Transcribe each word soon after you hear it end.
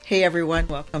Hey everyone,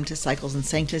 welcome to Cycles and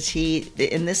Sanctity.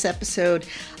 In this episode,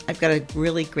 I've got a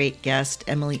really great guest,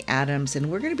 Emily Adams, and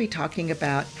we're going to be talking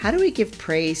about how do we give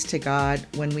praise to God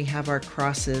when we have our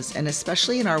crosses, and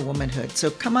especially in our womanhood. So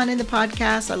come on in the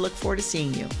podcast. I look forward to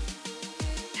seeing you.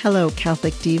 Hello,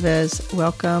 Catholic Divas.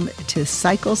 Welcome to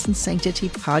Cycles and Sanctity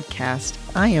podcast.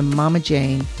 I am Mama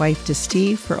Jane, wife to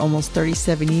Steve for almost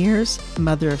 37 years,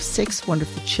 mother of 6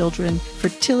 wonderful children,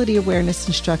 fertility awareness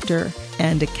instructor,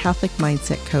 and a Catholic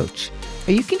mindset coach.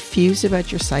 Are you confused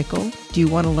about your cycle? Do you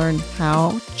want to learn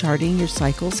how charting your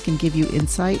cycles can give you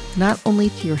insight not only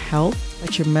to your health,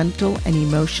 but your mental and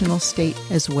emotional state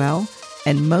as well?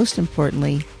 And most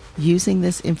importantly, using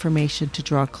this information to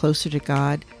draw closer to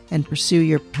God and pursue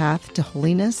your path to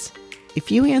holiness? If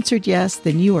you answered yes,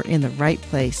 then you are in the right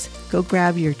place. Go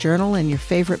grab your journal and your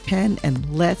favorite pen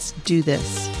and let's do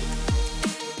this.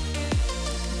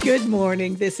 Good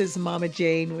morning. This is Mama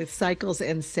Jane with Cycles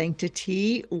and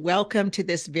Sanctity. Welcome to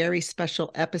this very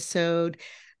special episode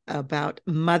about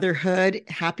motherhood.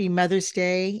 Happy Mother's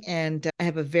Day. And I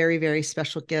have a very, very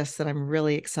special guest that I'm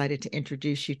really excited to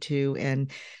introduce you to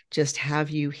and just have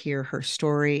you hear her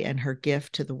story and her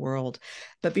gift to the world.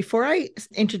 But before I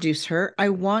introduce her, I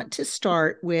want to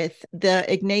start with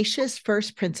the Ignatius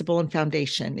First Principle and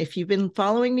Foundation. If you've been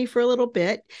following me for a little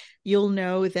bit, you'll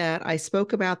know that I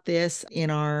spoke about this in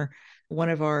one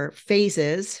of our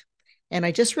phases. And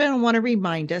I just really want to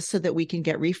remind us so that we can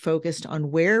get refocused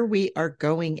on where we are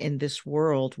going in this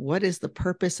world. What is the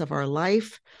purpose of our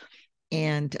life?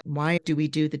 And why do we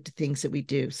do the things that we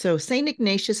do? So St.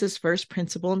 Ignatius's first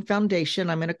principle and foundation,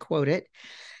 I'm going to quote it.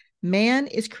 Man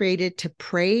is created to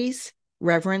praise,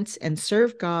 reverence, and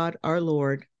serve God, our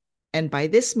Lord, and by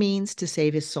this means to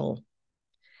save his soul.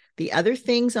 The other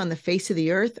things on the face of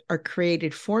the earth are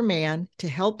created for man to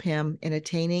help him in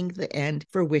attaining the end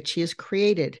for which he is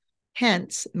created.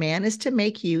 Hence, man is to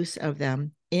make use of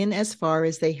them in as far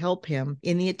as they help him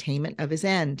in the attainment of his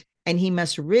end, and he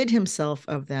must rid himself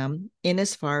of them in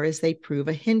as far as they prove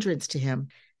a hindrance to him.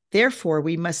 Therefore,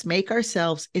 we must make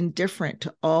ourselves indifferent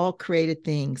to all created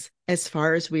things as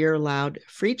far as we are allowed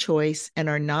free choice and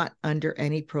are not under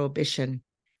any prohibition.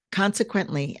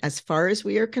 Consequently, as far as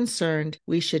we are concerned,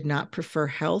 we should not prefer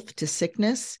health to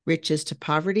sickness, riches to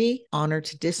poverty, honor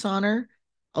to dishonor,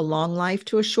 a long life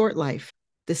to a short life.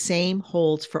 The same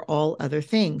holds for all other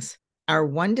things. Our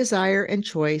one desire and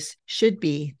choice should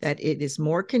be that it is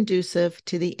more conducive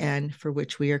to the end for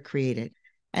which we are created.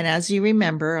 And as you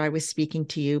remember, I was speaking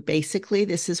to you. Basically,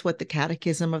 this is what the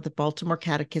Catechism of the Baltimore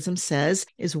Catechism says,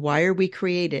 is why are we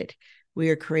created? We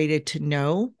are created to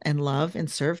know and love and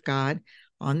serve God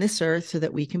on this earth so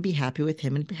that we can be happy with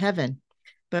him in heaven.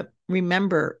 But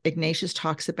remember, Ignatius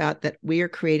talks about that we are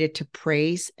created to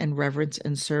praise and reverence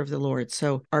and serve the Lord.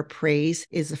 So our praise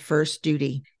is the first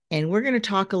duty. And we're going to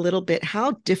talk a little bit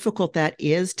how difficult that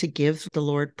is to give the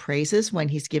Lord praises when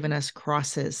he's given us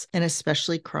crosses, and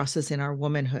especially crosses in our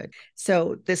womanhood.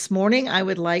 So this morning, I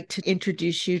would like to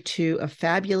introduce you to a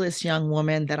fabulous young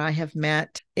woman that I have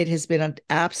met. It has been an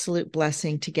absolute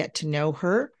blessing to get to know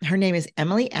her. Her name is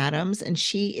Emily Adams, and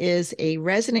she is a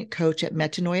resident coach at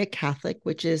Metanoia Catholic,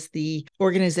 which is the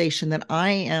organization that I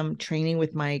am training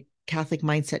with my Catholic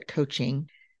mindset coaching.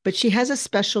 But she has a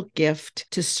special gift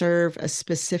to serve a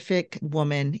specific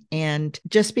woman. And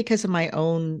just because of my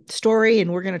own story,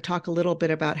 and we're going to talk a little bit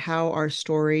about how our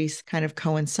stories kind of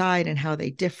coincide and how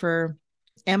they differ.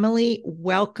 Emily,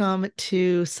 welcome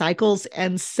to Cycles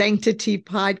and Sanctity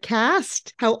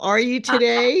podcast. How are you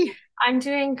today? I'm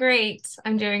doing great.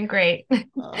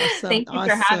 Awesome. Thank you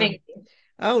for having me.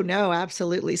 Oh, no,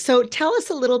 absolutely. So tell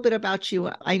us a little bit about you.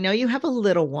 I know you have a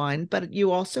little one, but you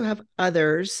also have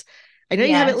others. I know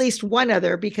you have at Yes, least one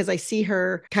other because I see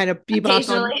her kind of bebop on.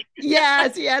 occasionally.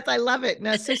 Yes, yes, I love it.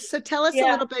 No, so tell us a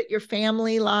Yeah. little bit your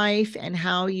family life and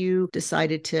how you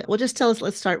decided to, well, just tell us,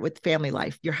 let's start with family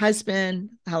life. Your husband,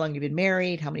 how long you've been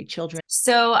married, how many children?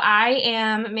 So I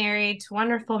am married to a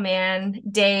wonderful man,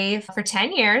 Dave, for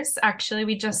 10 years. Actually,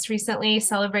 we just recently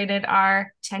celebrated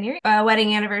our 10-year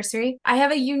wedding anniversary. I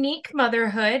have a unique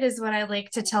motherhood, is what I like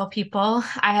to tell people.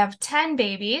 I have 10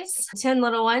 babies, 10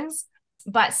 little ones.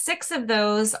 But 6 of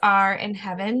those are in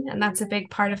heaven, and that's a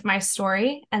big part of my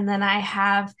story. And then I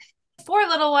have 4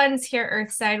 little ones here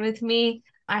earthside with me.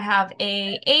 I have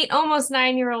a 8, almost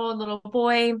 9-year-old little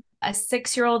boy, a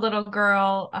 6-year-old little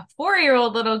girl, a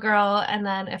 4-year-old little girl, and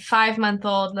then a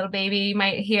 5-month-old little baby you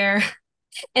might hear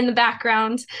in the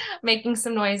background making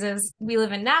some noises. We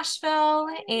live in Nashville,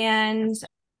 and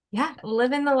yeah,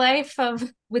 living the life of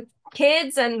with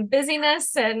kids and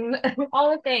busyness and all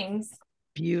the things.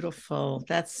 Beautiful.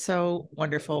 That's so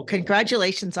wonderful.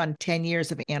 Congratulations on 10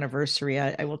 years of anniversary.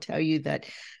 I will tell you that,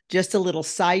 just a little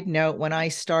side note, when I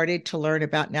started to learn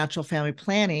about natural family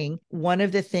planning, one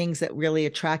of the things that really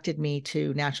attracted me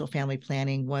to natural family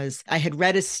planning was I had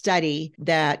read a study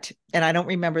that, and I don't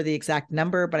remember the exact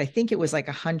number, but I think it was like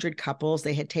 100 couples.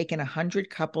 They had taken 100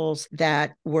 couples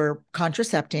that were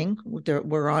contracepting,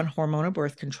 were on hormonal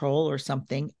birth control or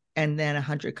something, and then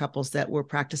 100 couples that were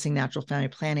practicing natural family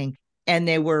planning. And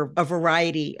they were a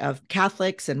variety of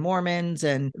Catholics and Mormons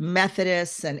and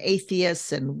Methodists and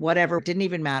atheists and whatever, it didn't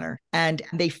even matter. And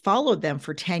they followed them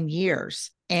for 10 years.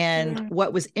 And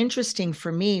what was interesting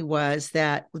for me was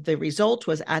that the result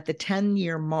was at the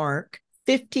 10-year mark,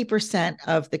 50%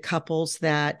 of the couples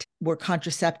that were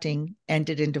contracepting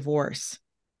ended in divorce.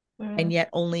 And yet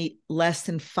only less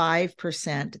than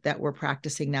 5% that were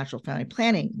practicing natural family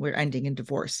planning were ending in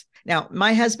divorce. Now,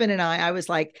 my husband and I was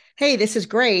like, hey, this is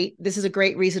great. This is a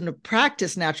great reason to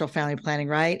practice natural family planning,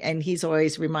 right? And he's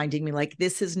always reminding me, like,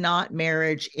 this is not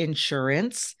marriage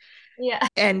insurance. Yeah.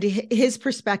 And his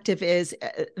perspective is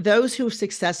those who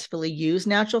successfully use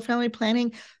natural family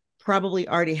planning probably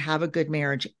already have a good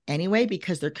marriage anyway,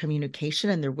 because their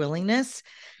communication and their willingness.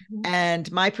 And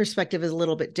my perspective is a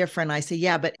little bit different. I say,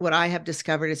 yeah, but what I have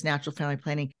discovered is natural family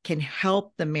planning can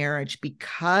help the marriage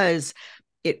because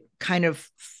it kind of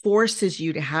forces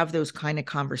you to have those kind of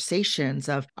conversations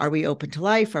of, are we open to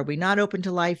life? Are we not open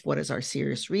to life? What is our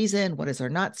serious reason? What is our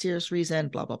not serious reason?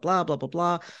 Blah, blah, blah, blah, blah,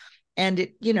 blah. And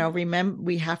it,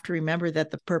 we have to remember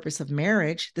that the purpose of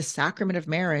marriage, the sacrament of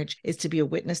marriage, is to be a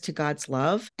witness to God's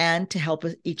love and to help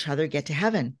each other get to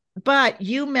heaven. But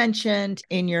you mentioned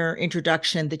in your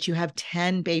introduction that you have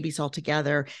 10 babies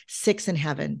altogether, 6 in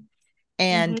heaven.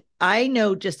 And I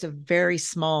know just a very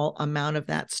small amount of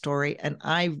that story. And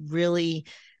I'm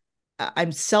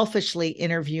selfishly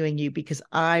interviewing you because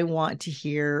I want to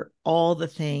hear all the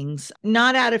things,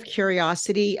 not out of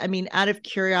curiosity. I mean, out of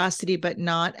curiosity, but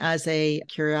not as a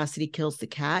curiosity kills the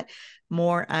cat,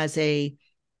 more as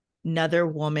another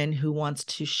woman who wants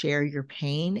to share your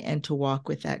pain and to walk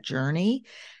with that journey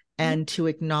and to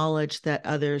acknowledge that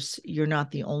others, you're not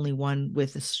the only one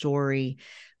with a story.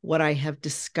 What I have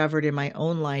discovered in my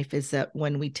own life is that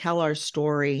when we tell our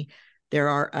story, there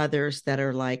are others that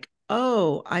are like,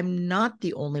 oh, I'm not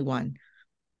the only one.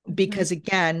 Because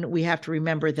again, we have to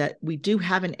remember that we do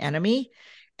have an enemy.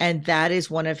 And that is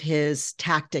one of his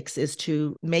tactics, is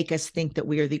to make us think that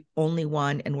we are the only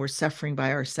one and we're suffering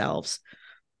by ourselves.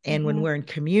 And when we're in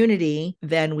community,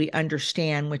 then we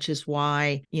understand, which is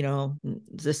why,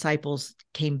 disciples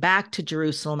came back to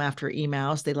Jerusalem after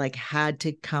Emmaus. They had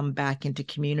to come back into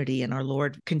community. And our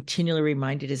Lord continually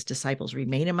reminded his disciples,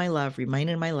 remain in my love, remain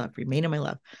in my love, remain in my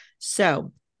love.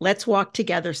 So let's walk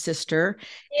together, sister,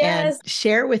 and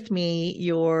share with me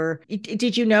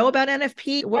did you know about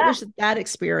NFP? What was that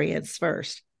experience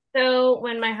first? So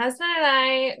when my husband and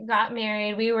I got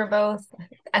married,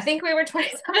 I think we were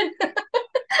 27.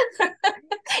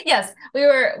 Yes, we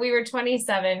were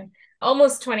 27,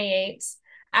 almost 28.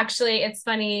 Actually, it's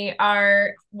funny.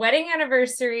 Our wedding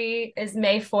anniversary is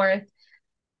May 4th.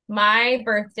 My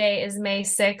birthday is May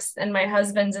 6th, and my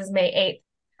husband's is May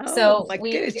 8th. Oh, so my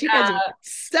we goodness, you guys are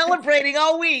celebrating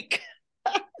all week.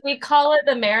 we call it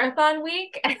the marathon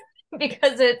week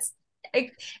because it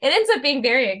ends up being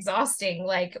very exhausting,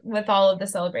 like with all of the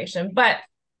celebration. But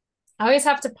I always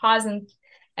have to pause and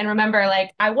remember,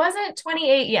 like, I wasn't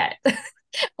 28 yet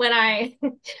when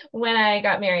I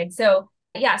got married. So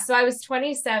yeah, so I was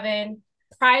 27.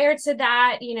 Prior to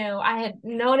that, I had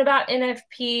known about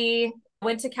NFP,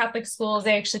 went to Catholic schools.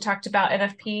 They actually talked about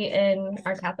NFP in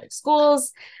our Catholic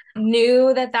schools,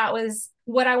 knew that was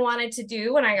what I wanted to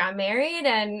do when I got married.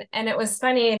 And it was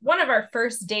funny. One of our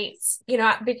first dates,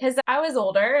 because I was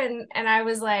older and I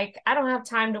was like, I don't have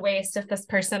time to waste if this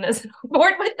person is on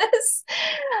board with this.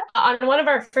 On one of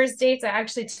our first dates, I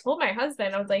actually told my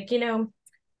husband, I was like,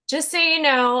 just so you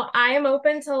know, I am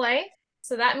open to life.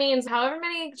 So that means however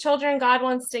many children God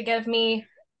wants to give me,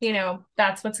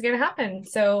 that's what's going to happen.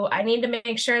 So I need to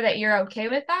make sure that you're okay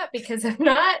with that, because if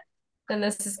not, then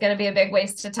this is going to be a big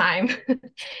waste of time.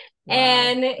 Wow.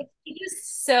 And he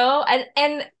was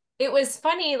and it was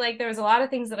funny. Like, there was a lot of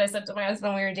things that I said to my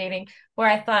husband when we were dating where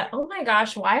I thought, oh my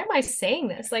gosh, why am I saying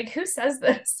this? Like, who says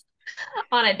this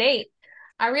on a date?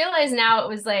 I realize now it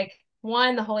was like,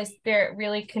 one, the Holy Spirit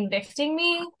really convicting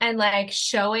me and like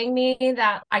showing me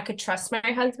that I could trust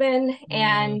my husband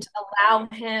and allow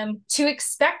him to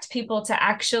expect people to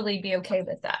actually be okay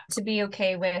with that, to be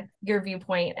okay with your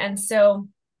viewpoint. And so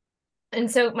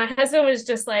my husband was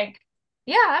just like,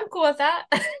 yeah, I'm cool with that.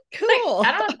 Cool. Like,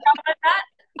 I don't have a problem with that.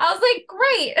 I was like,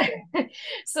 great.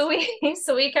 So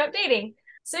we kept dating.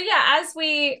 So yeah,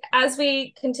 as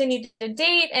we continued to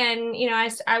date, and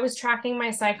I was tracking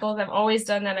my cycles. I've always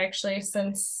done that actually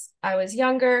since I was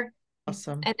younger.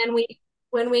 Awesome. And then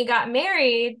when we got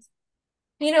married,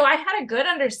 I had a good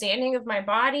understanding of my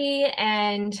body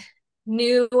and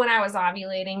knew when I was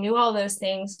ovulating, knew all those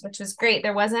things, which was great.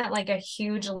 There wasn't like a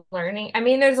huge learning. I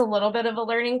mean, there's a little bit of a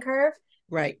learning curve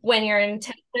Right. when your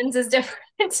intentions is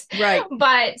different, Right.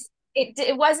 but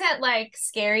it wasn't like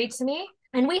scary to me.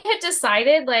 And we had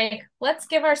decided like let's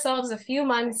give ourselves a few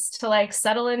months to like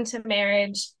settle into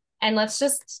marriage, and let's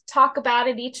just talk about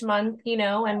it each month,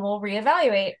 and we'll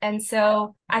reevaluate. And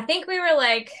so I think we were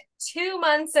like 2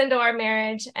 months into our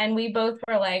marriage, and we both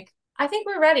were like, I think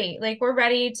we're ready. Like we're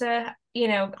ready to,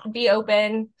 be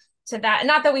open to that.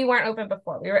 Not that we weren't open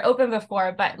before. We were open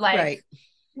before, but like Right.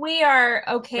 we are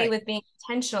okay Right. with being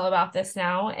intentional about this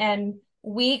now. And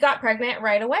we got pregnant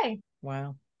right away.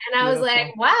 Wow. And I was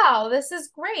like, Beautiful. wow, this is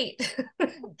great.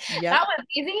 That Yep. was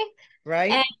easy.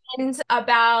 Right. And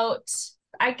about,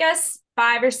 I guess,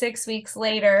 5 or 6 weeks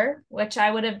later, which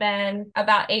I would have been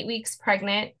about 8 weeks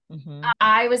pregnant, Mm-hmm.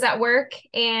 I was at work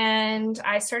and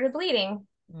I started bleeding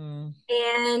Mm,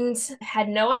 and had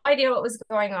no idea what was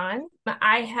going on.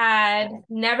 I had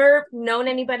never known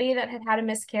anybody that had had a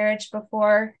miscarriage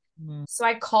before. mm, So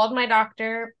I called my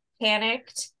doctor,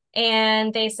 panicked,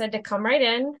 and they said to come right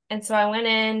in. And so I went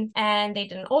in and they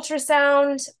did an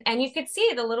ultrasound, and you could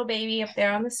see the little baby up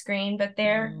there on the screen, but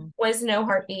there mm, was no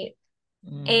heartbeat.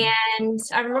 mm. And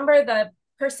I remember the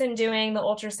person doing the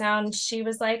ultrasound, she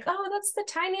was like, "Oh, that's the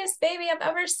tiniest baby I've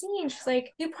ever seen." She's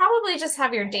like, "You probably just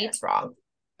have your dates wrong."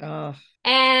 Oh.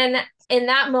 And in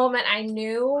that moment, I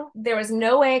knew there was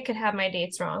no way I could have my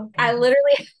dates wrong. I Mhm.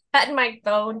 literally had my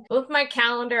phone with my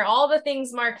calendar, all the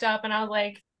things marked up, and I was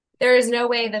like, there is no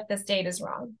way that this date is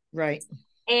wrong. Right.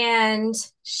 And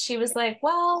she was like,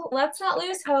 well, let's not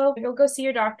lose hope. You'll go see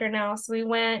your doctor now. So we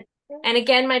went. And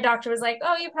again, my doctor was like,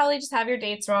 oh, you probably just have your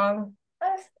dates wrong.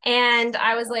 And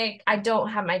I was like, I don't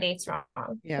have my dates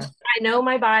wrong. Yeah. I know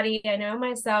my body, I know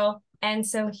myself. And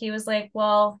so he was like,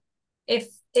 well, if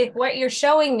what you're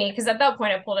showing me, because at that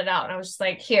point I pulled it out and I was just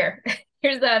like, here,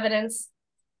 here's the evidence.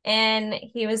 And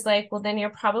he was like, well, then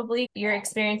you're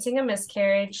experiencing a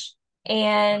miscarriage.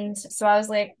 And so I was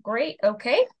like, great,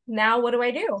 okay, now what do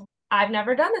I do? I've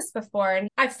never done this before. And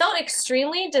I felt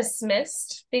extremely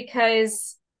dismissed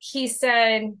because he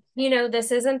said,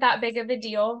 this isn't that big of a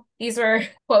deal. These were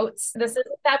quotes. This isn't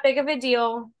that big of a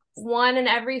deal. One in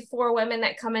every four women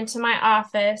that come into my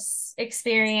office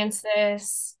experience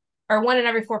this, or one in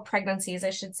every four pregnancies,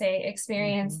 I should say,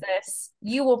 experience Mhm. this.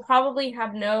 You will probably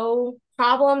have no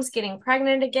problems getting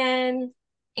pregnant again.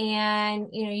 And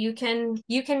you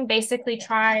can basically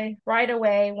try right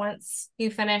away once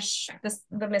you finish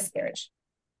the miscarriage.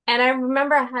 And I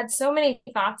remember I had so many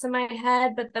thoughts in my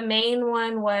head, but the main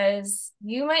one was,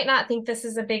 you might not think this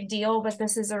is a big deal, but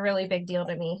this is a really big deal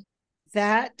to me.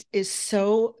 That is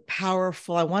so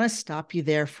powerful. I want to stop you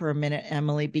there for a minute,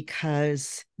 Emily,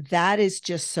 because that is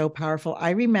just so powerful. I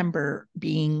remember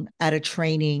being at a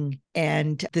training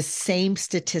and the same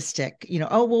statistic,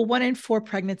 oh, well, one in four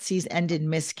pregnancies end in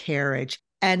miscarriage.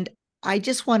 And I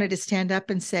just wanted to stand up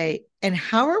and say, and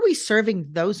how are we serving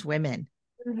those women?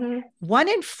 Mm-hmm. One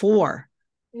in four.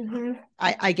 Mm-hmm.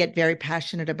 I get very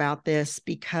passionate about this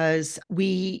because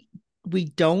we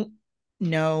don't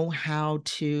know how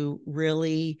to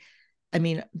really, I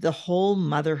mean, the whole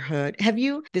motherhood.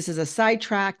 This is a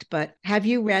sidetracked, but have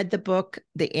you read the book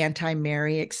The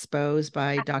Anti-Mary Exposed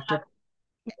by Dr.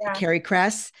 Yeah. Carrie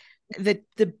Kress? The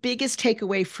biggest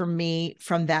takeaway for me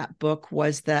from that book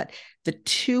was that the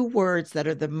two words that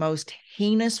are the most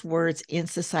heinous words in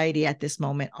society at this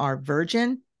moment are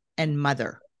virgin and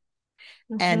mother.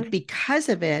 And Mm-hmm. because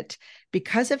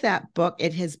of that book,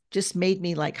 it has just made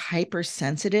me like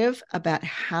hypersensitive about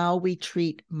how we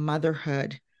treat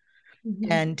motherhood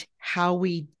Mm-hmm. and how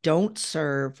we don't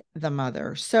serve the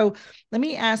mother. So let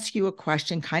me ask you a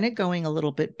question, kind of going a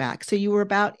little bit back. So you were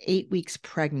about 8 weeks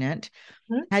pregnant.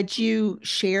 Had you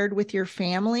shared with your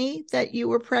family that you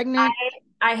were I pregnant?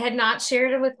 I had not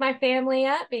shared it with my family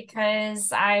yet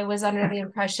because I was under the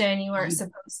impression you weren't You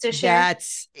supposed to share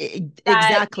that's that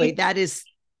exactly that is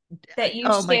that you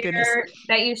oh my goodness.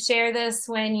 share this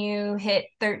when you hit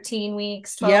 13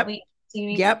 weeks, 12 Yep. weeks, 15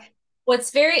 weeks. Yep.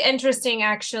 What's very interesting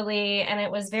actually, and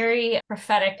it was very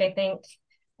prophetic, I think,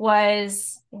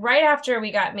 was right after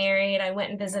we got married, I went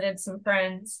and visited some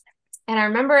friends. And I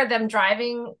remember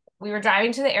we were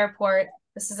driving to the airport.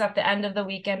 This is at the end of the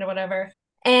weekend or whatever.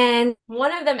 And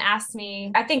one of them asked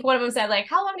me, I think one of them said, like,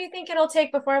 how long do you think it'll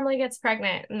take before Emily gets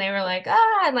pregnant? And they were like,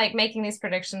 and like making these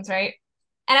predictions, right?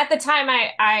 And at the time,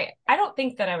 I don't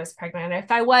think that I was pregnant.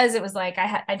 If I was, it was like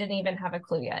I didn't even have a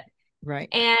clue yet. Right.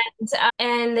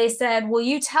 And they said, will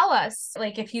you tell us,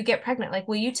 like, if you get pregnant, like,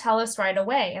 will you tell us right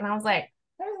away? And I was like,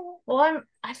 well,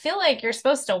 I feel like you're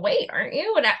supposed to wait, aren't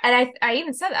you? And I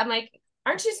even said that. I'm like,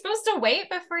 aren't you supposed to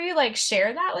wait before you like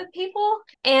share that with people?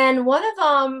 And one of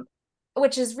them,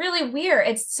 which is really weird,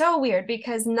 it's so weird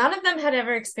because none of them had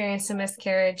ever experienced a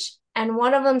miscarriage. And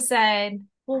one of them said,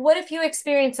 well, what if you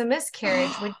experience a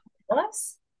miscarriage? Would you tell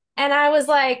us? And I was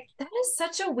like, that is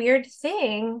such a weird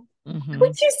thing. Why Hmm.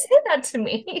 would you say that to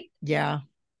me? Yeah.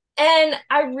 And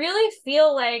I really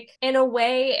feel like, in a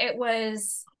way, it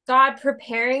was God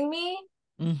preparing me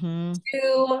Hmm.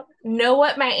 to know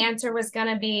what my answer was going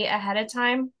to be ahead of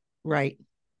time Right.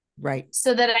 Right.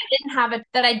 so that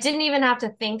I didn't even have to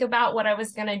think about what I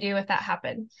was going to do if that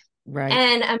happened. Right.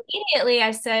 And immediately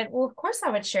I said, well, of course I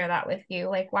would share that with you.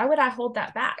 Like, why would I hold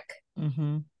that back?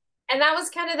 Hmm. And that was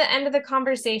kind of the end of the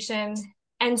conversation.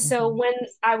 And so Hmm. when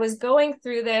I was going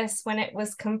through this, when it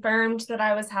was confirmed that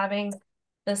I was having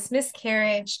this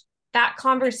miscarriage, that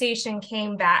conversation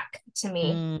came back to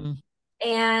me. Mm.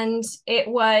 And it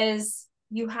was,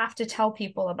 you have to tell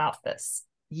people about this.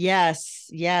 Yes,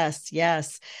 yes,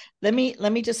 yes. Let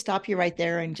me just stop you right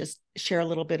there and just share a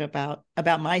little bit about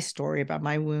my story, about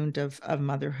my wound of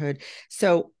motherhood.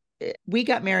 So we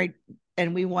got married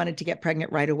and we wanted to get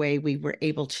pregnant right away. We were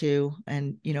able to,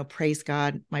 and praise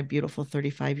God, my beautiful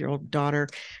 35-year-old daughter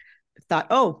thought,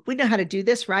 oh, we know how to do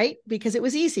this, right? Because it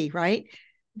was easy, right?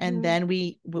 And Mhm. then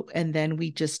we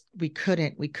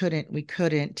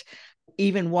couldn't.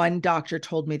 Even one doctor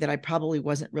told me that I probably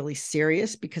wasn't really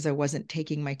serious because I wasn't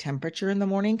taking my temperature in the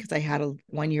morning because I had a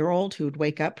 1 year old who would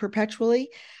wake up perpetually.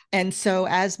 And so,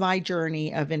 as my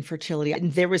journey of infertility,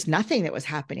 there was nothing that was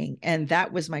happening. And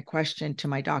that was my question to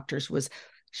my doctors was,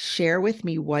 share with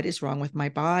me what is wrong with my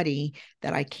body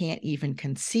that I can't even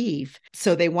conceive.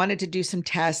 So they wanted to do some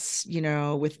tests,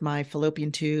 with my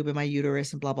fallopian tube and my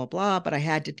uterus and blah, blah, blah. But I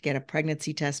had to get a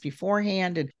pregnancy test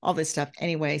beforehand and all this stuff.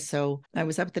 Anyway, so I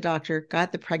was up at the doctor,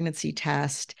 got the pregnancy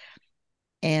test,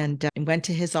 and went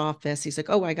to his office. He's like,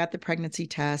 oh, I got the pregnancy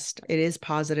test. It is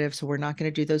positive. So we're not going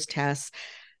to do those tests.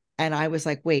 And I was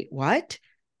like, wait, what?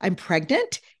 I'm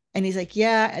pregnant? And he's like,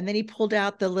 yeah. And then he pulled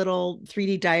out the little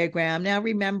 3D diagram. Now,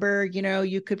 remember,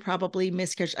 you could probably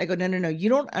miscarriage. I go, no, no, no, you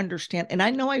don't understand. And I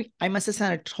know I must have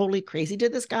sounded totally crazy to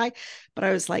this guy, but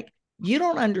I was like, you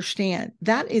don't understand.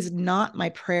 That is not my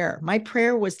prayer. My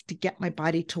prayer was to get my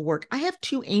body to work. I have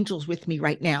two angels with me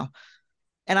right now.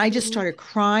 And I just Mhm. started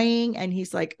crying. And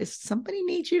he's like, is somebody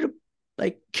needs you to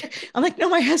like, I'm like, no,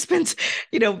 my husband's,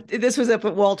 this was up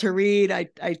at Walter Reed.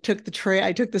 I took the train,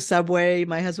 I took the subway.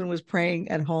 My husband was praying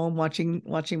at home,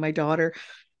 watching my daughter.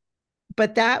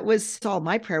 But that was all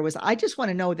my prayer was, I just want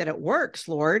to know that it works,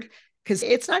 Lord, because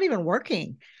it's not even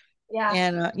working. Yeah.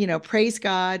 And praise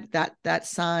God that that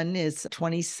son is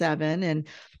 27 and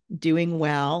doing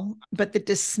well, but the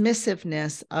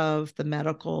dismissiveness of the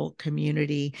medical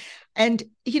community. And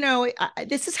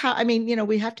this is how, I mean,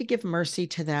 we have to give mercy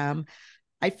to them.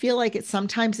 I feel like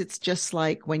sometimes it's just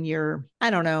like when you're, I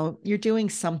don't know, you're doing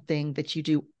something that you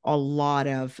do a lot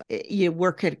of. You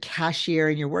work at a cashier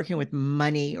and you're working with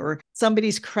money, or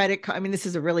somebody's credit card. I mean, this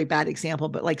is a really bad example,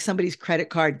 but like somebody's credit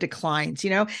card declines,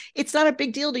 it's not a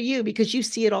big deal to you because you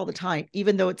see it all the time,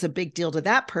 even though it's a big deal to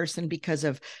that person because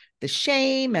of the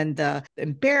shame and the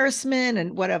embarrassment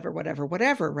and whatever, whatever,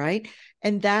 whatever, right?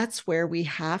 And that's where we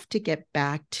have to get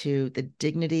back to the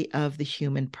dignity of the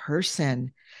human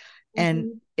person. And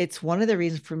Mhm. it's one of the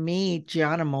reasons for me,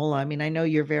 Gianna Mola. I mean, I know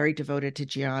you're very devoted to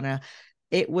Gianna.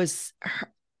 It was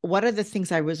one of the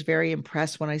things I was very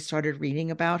impressed when I started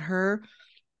reading about her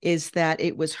is that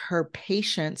it was her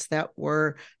patients that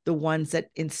were the ones that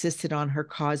insisted on her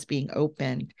cause being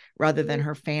opened rather than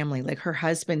her family. Like her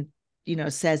husband,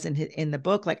 says in the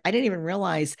book, like, I didn't even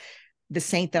realize the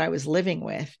saint that I was living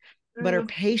with, but her Mhm.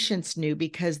 patients knew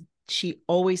because she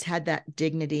always had that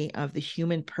dignity of the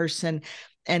human person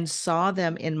and saw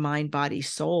them in mind, body,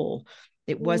 soul.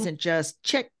 It Mhm. wasn't just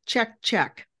check, check,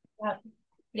 check. Yeah.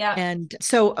 Yeah. And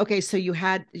so, okay, so you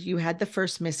had the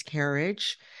first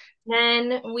miscarriage.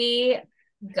 Then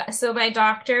so my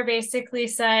doctor basically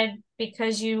said,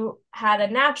 because you had a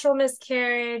natural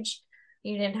miscarriage,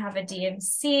 you didn't have a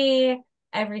DNC,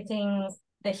 everything,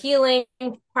 the healing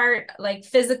part, like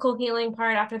physical healing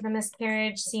part after the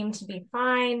miscarriage seemed to be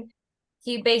fine.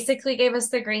 He basically gave us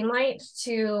the green light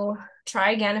to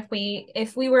try again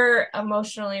if we were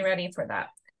emotionally ready for that.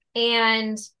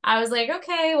 And I was like,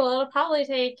 okay, well, it'll probably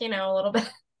take, a little bit,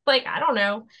 like, I don't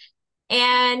know.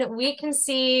 And we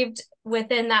conceived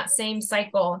within that same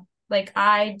cycle. Like,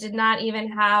 I did not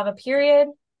even have a period.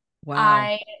 Wow.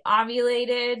 I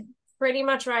ovulated pretty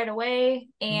much right away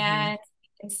Hmm. and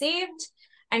conceived.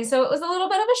 And so it was a little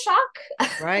bit of a shock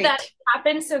that Right.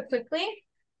 happened so quickly.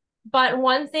 But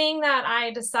one thing that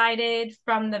I decided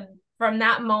from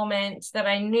that moment that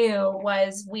I knew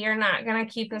was we are not going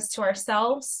to keep this to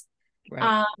ourselves.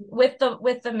 Right. With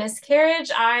the miscarriage,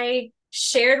 I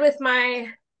shared with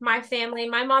my family.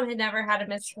 My mom had never had a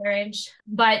miscarriage,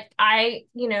 but I,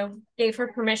 gave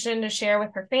her permission to share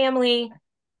with her family,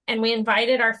 and we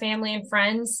invited our family and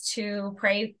friends to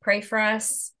pray for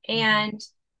us. Hmm. And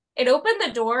it opened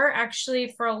the door actually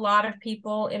for a lot of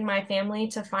people in my family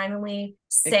to finally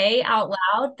say out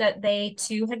loud that they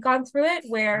too had gone through it,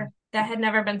 where that had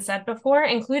never been said before,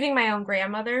 including my own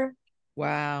grandmother.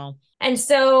 Wow. And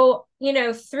so,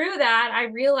 through that, I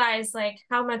realized like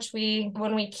how much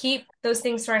when we keep those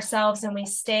things to ourselves and we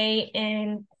stay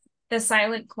in the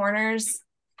silent corners,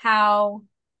 how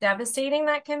devastating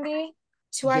that can be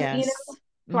to our, Yes.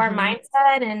 to our Hmm.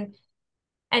 mindset.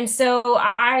 And so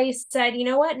I said, you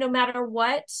know what, no matter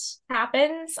what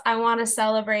happens, I want to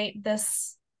celebrate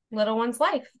this little one's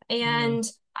life. Mm. And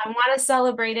I want to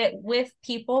celebrate it with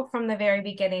people from the very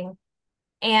beginning.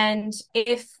 And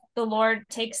if the Lord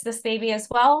takes this baby as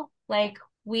well, like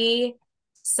we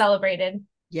celebrated, to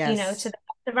Yes. the best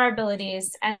of our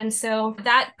abilities. And so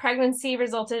that pregnancy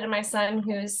resulted in my son,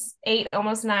 who's 8,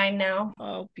 almost 9 now.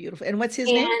 Oh, beautiful. And what's his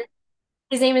name? And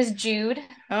his name is Jude.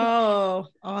 Oh,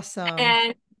 awesome.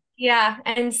 And yeah,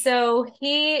 and so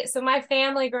my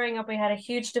family growing up, we had a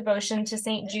huge devotion to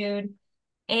St. Jude.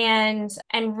 And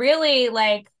really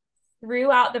like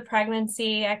throughout the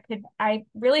pregnancy, I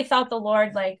really felt the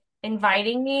Lord like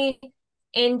inviting me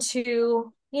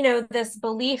into, this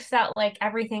belief that like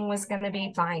everything was going to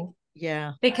be fine,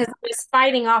 Yeah. because I was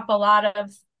fighting off a lot of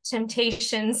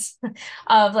temptations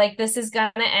of like this is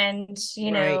going to end,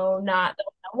 Right. not the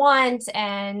way I want,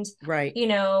 and Right.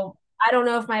 I don't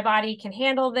know if my body can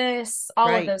handle this, all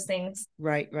of Right. those things.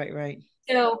 Right. Right. Right.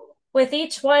 So with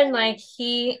each one, like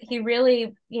he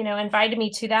really, invited me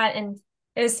to that. And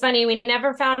it was funny, we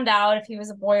never found out if he was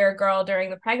a boy or a girl during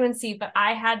the pregnancy, but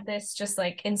I had this just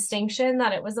like instinction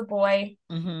that it was a boy.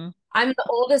 Hmm. I'm the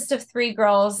oldest of three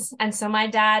girls, and so my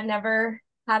dad never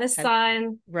had a Had,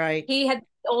 son. right. He had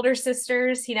older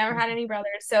sisters, he never had any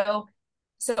brothers. So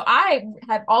I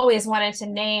had always wanted to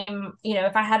name,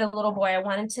 if I had a little boy, I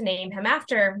wanted to name him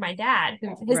after my dad, who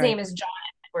his name Right. is John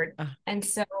Edward. Uh, And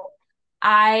so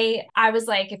I was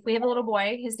like, if we have a little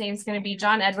boy, his name's going to be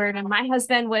John Edward. And my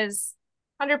husband was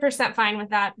 100% fine with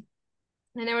that.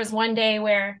 And there was one day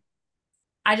where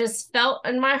I just felt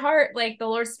in my heart like the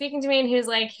Lord speaking to me, and he was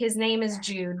like, his name is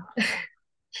Jude.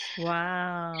 And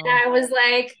wow. I was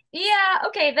like, yeah,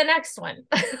 okay, the next one.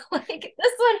 Like,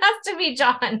 this one has to be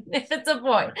John if it's a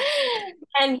boy.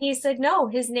 And he said, no,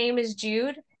 his name is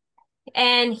Jude.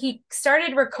 And he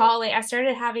started recalling, I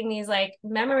started having these like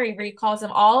memory recalls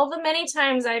of all the many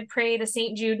times I'd prayed a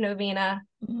St. Jude novena.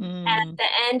 And at Mm. the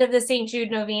end of the St.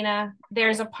 Jude novena,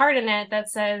 there's a part in it that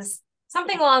says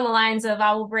something along the lines of,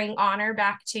 I will bring honor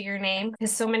back to your name,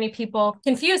 because so many people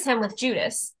confuse him with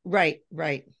Judas. Right.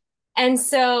 Right. And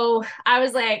so I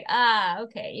was like,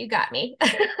 okay, you got me.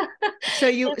 So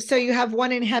you have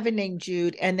one in heaven named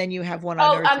Jude, and then you have one on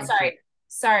Oh, earth I'm named Jude. sorry.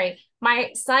 Sorry.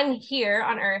 My son here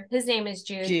on earth, his name is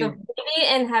Jude. The Jude. baby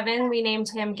in heaven, we named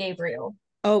him Gabriel.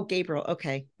 Oh, Gabriel.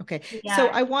 Okay. Okay. So Yeah.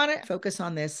 I want to focus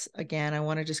on this again. I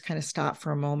want to just kind of stop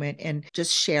for a moment and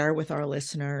just share with our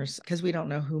listeners, because we don't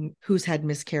know who's had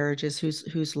miscarriages,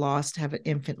 who's lost, have an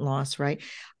infant loss, right?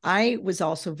 I was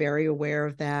also very aware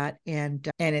of that, and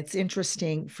it's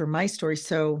interesting for my story.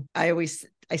 So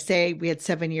I say we had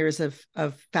 7 years of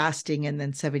fasting and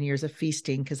then 7 years of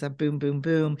feasting, because of boom, boom,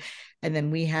 boom. And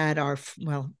then we had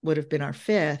would have been our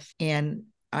fifth. And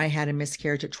I had a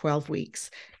miscarriage at 12 weeks.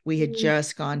 We had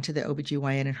just gone to the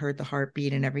OBGYN and heard the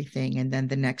heartbeat and everything. And then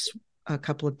the next a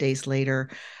couple of days later,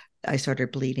 I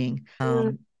started bleeding.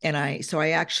 And I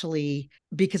actually,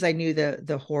 because I knew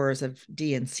the horrors of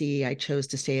D&C, I chose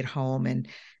to stay at home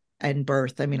and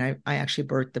birth. I mean, I actually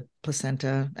birthed the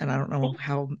placenta, and I don't know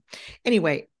how.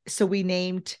 Anyway, so we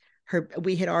named her.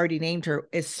 We had already named her.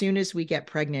 As soon as we get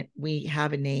pregnant, we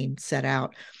have a name set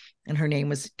out, and her name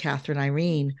was Catherine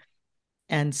Irene.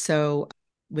 And so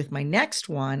with my next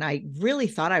one, I really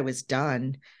thought I was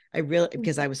done.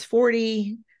 Because I was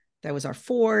 40, that was our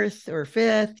fourth or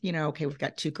fifth, okay, we've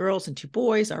got two girls and two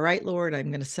boys. All right, Lord, I'm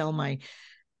going to sell my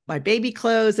baby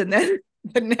clothes. And then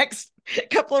the next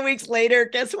couple of weeks later,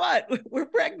 guess what? We're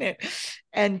pregnant.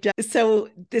 And so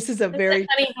this is a Isn't it very,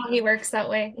 funny how he works that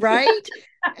way? right?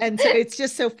 And so it's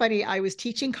just so funny. I was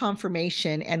teaching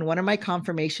confirmation, and one of my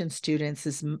confirmation students,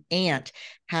 his aunt,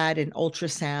 had an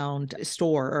ultrasound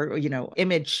store or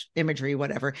imagery,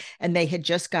 whatever, and they had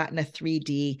just gotten a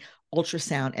 3D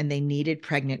ultrasound and they needed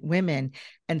pregnant women.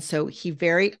 And so he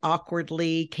very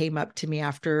awkwardly came up to me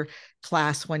after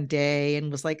class one day and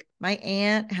was like, "My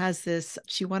aunt has this.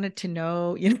 She wanted to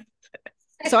know."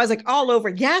 So I was like all over,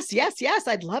 yes, yes, yes,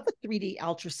 I'd love a 3D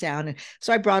ultrasound. And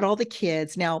so I brought all the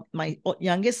kids. Now, my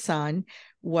youngest son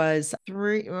was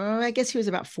three, I guess he was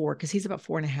about four because he's about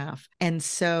 4.5. And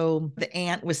so the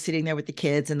aunt was sitting there with the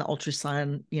kids and the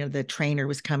ultrasound, the trainer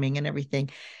was coming and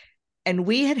everything. And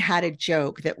we had a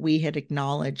joke that we had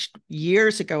acknowledged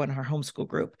years ago in our homeschool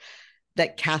group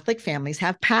that Catholic families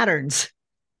have patterns.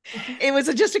 It was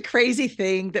just a crazy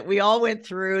thing that we all went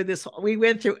through. We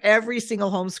went through every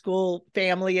single homeschool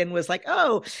family and was like,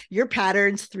 oh, your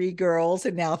pattern's 3 girls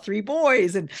and now 3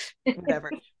 boys and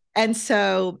whatever. And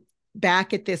so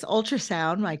back at this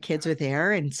ultrasound, my kids are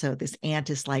there. And so this aunt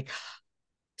is like,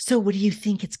 so what do you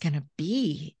think it's going to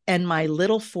be? And my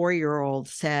little 4-year-old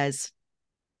says,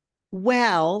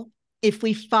 well, if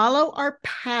we follow our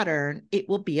pattern, it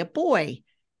will be a boy.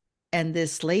 And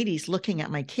this lady's looking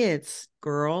at my kids,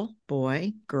 girl,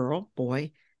 boy, girl,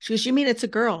 boy. She goes, you mean it's a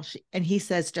girl? And he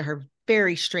says to her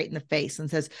very straight in the face and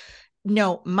says,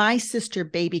 no, my sister,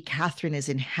 baby Catherine, is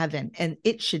in heaven and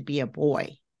it should be a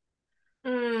boy.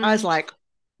 I was Mm. like,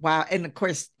 wow. And of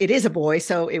course, it is a boy.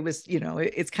 So it was,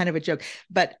 it's kind of a joke.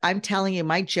 But I'm telling you,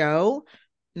 my Joe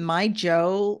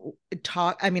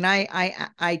talk. I mean,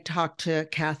 I talk to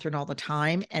Catherine all the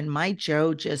time, and my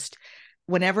Joe just,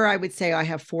 whenever I would say I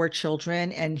have 4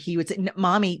 children, and he would say,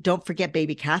 "Mommy, don't forget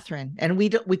baby Catherine," and we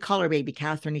call her baby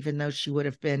Catherine, even though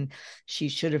she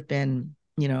should have been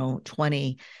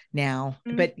 20 now.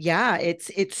 Mm. But yeah,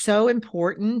 it's so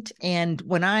important. And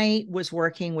when I was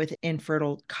working with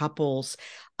infertile couples,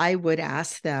 I would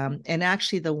ask them, and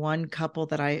actually the one couple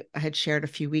that I had shared a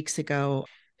few weeks ago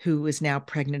who is now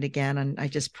pregnant again, and I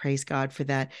just praise God for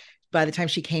that. By the time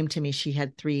she came to me, she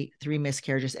had three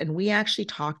miscarriages, and we actually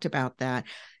talked about that.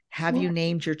 Have you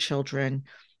named your children?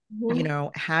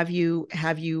 Mhm. Have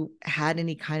you had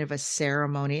any kind of a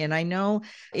ceremony? And I know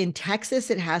in Texas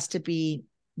it has to be,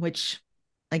 which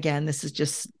again, this is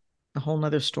just a whole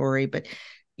nother story, but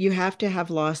you have to have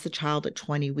lost the child at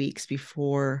 20 weeks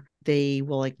before they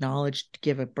will acknowledge to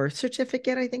give a birth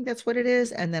certificate. I think that's what it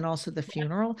is. And then also the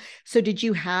funeral. So did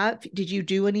you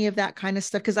do any of that kind of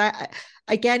stuff? Because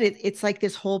again, it's like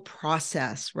this whole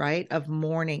process, right? Of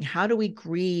mourning. How do we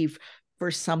grieve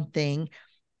for something?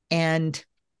 And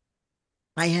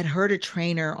I had heard a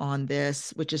trainer on this,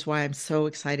 which is why I'm so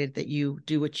excited that you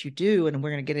do what you do. And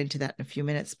we're going to get into that in a few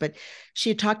minutes. But she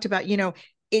had talked about,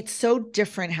 it's so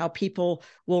different how people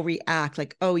will react.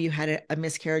 Like, oh, you had a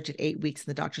miscarriage at 8 weeks, and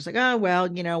the doctor's like, oh, well,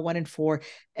 1 in 4.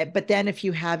 But then if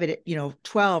you have it at,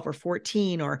 12 or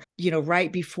 14 or,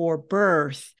 right before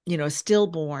birth,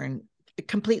 stillborn, it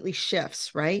completely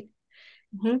shifts, right?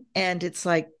 Mhm. And it's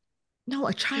like, no,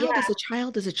 a child is Yeah. a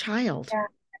child is a child. Yeah.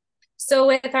 So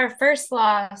with our first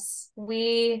loss,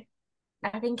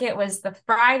 I think it was the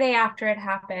Friday after it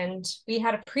happened, we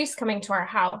had a priest coming to our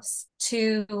house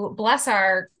to bless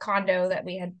our condo that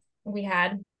we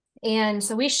had. And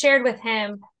so we shared with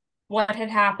him what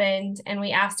had happened, and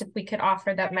we asked if we could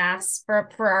offer that mass for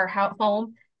our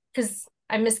home because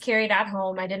I miscarried at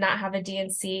home. I did not have a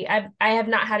D&C. I have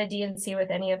not had a D&C with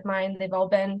any of mine. They've all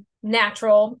been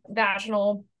natural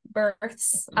vaginal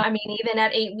births. I mean, even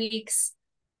at 8 weeks,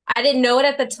 I didn't know it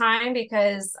at the time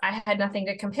because I had nothing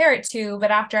to compare it to.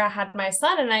 But after I had my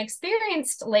son and I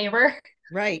experienced labor,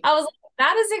 Right. I was like,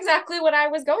 that is exactly what I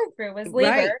was going through was labor.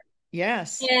 Right.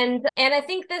 Yes. And I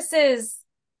think this is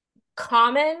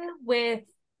common with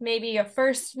maybe a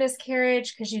first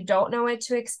miscarriage because you don't know what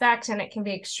to expect and it can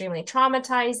be extremely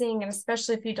traumatizing. And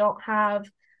especially if you don't have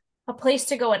a place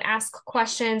to go and ask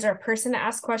questions or a person to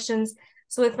ask questions.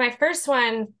 So with my first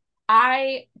one,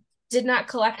 I did not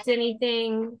collect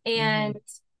anything. Mm-hmm. And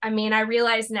I mean, I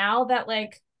realize now that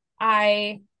like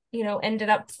I, ended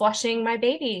up flushing my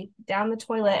baby down the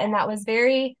toilet. And that was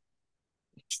very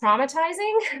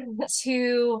traumatizing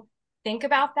to think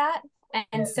about that.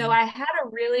 And so Mm-hmm. I had a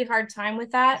really hard time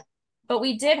with that. But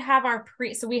we did have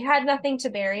so we had nothing to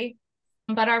bury,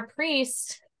 but our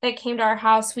priest that came to our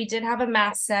house, we did have a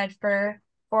mass said for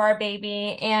our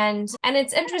baby. And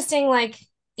it's interesting, like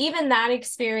even that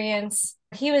experience,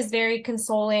 he was very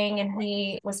consoling and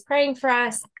he was praying for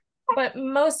us. But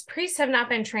most priests have not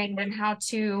been trained in how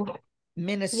to walk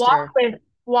Minister. with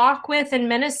walk with and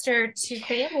minister to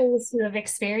families who have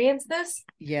experienced this.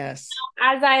 Yes.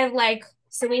 As I like,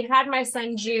 so we had my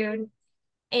son Jude,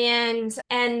 and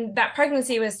that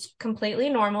pregnancy was completely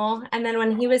normal. And then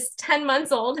when he was 10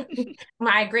 months old,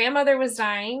 my grandmother was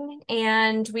dying,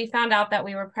 and we found out that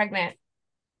we were pregnant.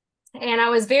 And I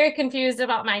was very confused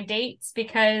about my dates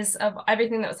because of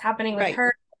everything that was happening with Right.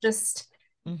 her. Just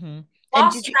Mm-hmm. And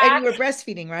lost did and you track. were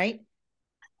breastfeeding, right?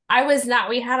 I was not.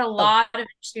 We had a Oh, lot of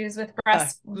issues with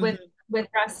mm-hmm.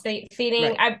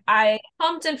 breastfeeding. Right. I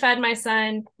pumped and fed my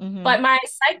son, Mm-hmm. but my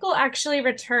cycle actually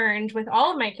returned with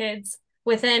all of my kids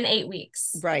within 8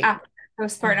 weeks Right. after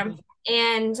postpartum.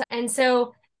 Mm-hmm. And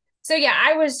so yeah,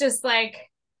 I was just like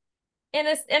in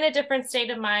a different state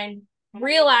of mind,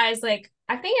 realized like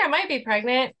I think I might be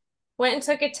pregnant, went and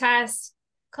took a test,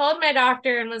 called my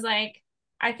doctor and was like,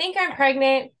 I think I'm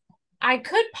pregnant. I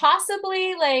could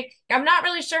possibly like I'm not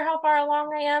really sure how far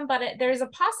along I am, but there's a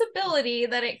possibility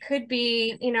that it could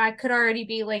be, I could already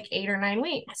be like 8 or 9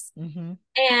 weeks. Mm-hmm.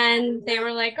 And they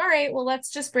were like, all right, well, let's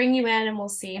just bring you in and we'll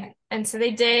see. And so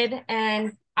they did.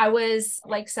 And I was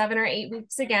like 7 or 8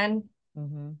 weeks again,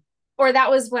 Mm-hmm. or that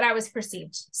was what I was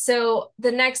perceived. So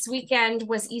the next weekend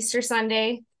was Easter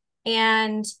Sunday,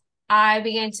 and I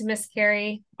began to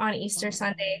miscarry on Easter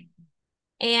Sunday.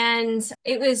 And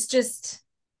it was just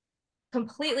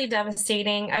completely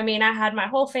devastating. I mean, I had my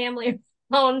whole family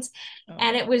around,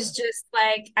 and Oh, it was just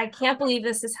like, I can't believe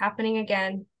this is happening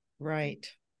again. right.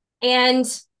 And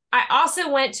I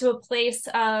also went to a place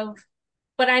of,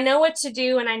 but I know what to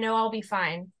do and I know I'll be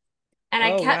fine. And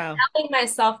I Oh, kept wow. telling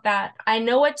myself that I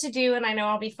know what to do and I know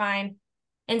I'll be fine.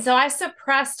 And so I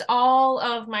suppressed all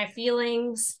of my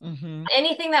feelings. Mm-hmm.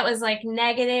 Anything that was like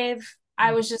negative,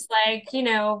 I was just like,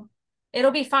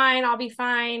 it'll be fine. I'll be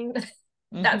fine.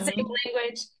 That same Mm-hmm.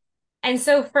 language. And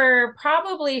so for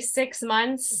probably 6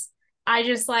 months, I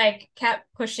just like kept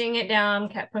pushing it down,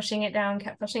 kept pushing it down,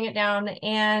 kept pushing it down.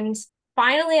 And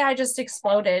finally, I just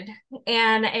exploded.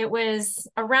 And it was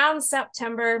around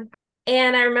September.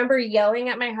 And I remember yelling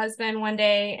at my husband one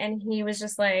day, and he was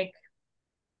just like,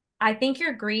 I think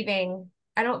you're grieving.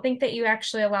 I don't think that you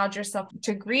actually allowed yourself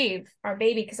to grieve our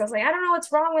baby. Cause I was like, I don't know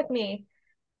what's wrong with me.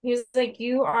 He was like,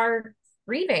 you are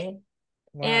grieving.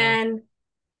 Wow. And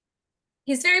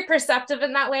he's very perceptive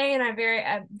in that way. And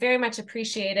I very much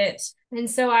appreciate it. And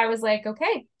so I was like,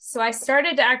 okay. So I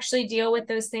started to actually deal with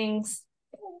those things.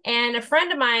 And a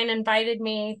friend of mine invited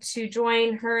me to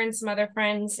join her and some other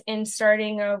friends in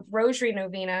starting a rosary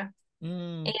novena.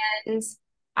 Mm. And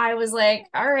I was like,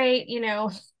 all right,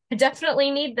 I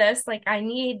definitely need this. Like, I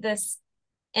need this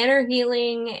inner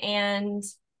healing. And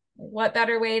what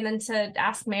better way than to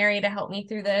ask Mary to help me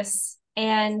through this?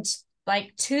 And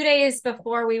like 2 days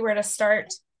before we were to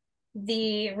start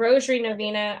the rosary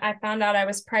novena, I found out I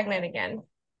was pregnant again.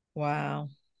 Wow.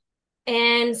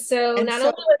 And so And not so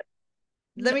only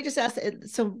let me just ask,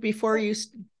 so before you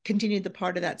continued the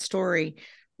part of that story,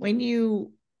 when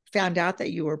you found out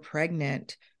that you were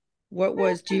pregnant,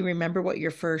 do you remember what your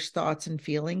first thoughts and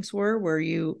feelings were? Were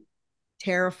you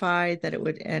terrified that it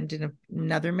would end in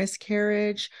another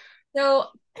miscarriage? so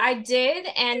I did,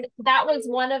 and that was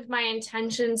one of my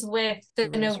intentions with the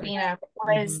The rosary. novena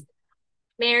Mm-hmm. was,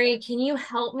 Mary, can you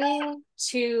help me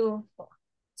to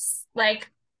like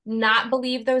not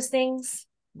believe those things?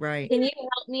 Right. Can you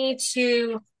help me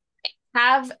to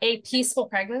have a peaceful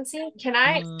pregnancy? Mm, Can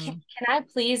I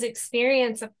please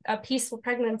experience a peaceful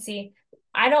pregnancy?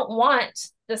 I don't want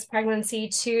this pregnancy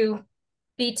to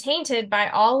be tainted by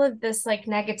all of this like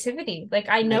negativity. Like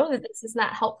I right. know that this is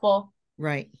not helpful.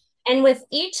 Right. And with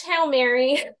each Hail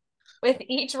Mary, with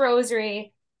each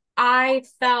rosary, I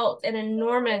felt an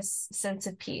enormous sense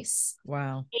of peace.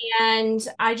 Wow. And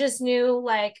I just knew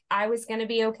like I was going to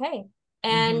be okay. Mm-hmm.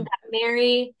 And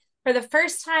Mary, for the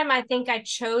first time, I think I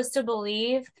chose to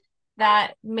believe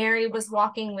that Mary was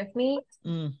walking with me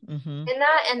Mm-hmm. in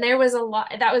that. And there was a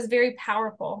lot that was very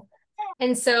powerful.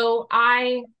 And so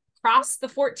I crossed the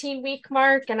 14-week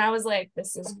mark and I was like,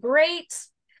 this is great.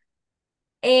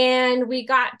 And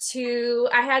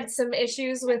I had some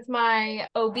issues with my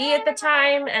OB at the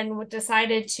time and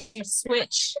decided to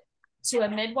switch to a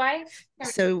midwife.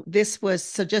 So just to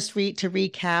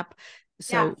recap. Yeah.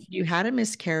 So you had a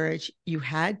miscarriage, you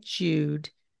had Jude,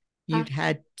 Uh, you'd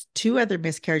had two other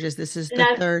miscarriages. This is the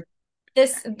no, third,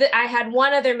 I had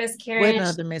one other with miscarriage.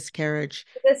 another miscarriage.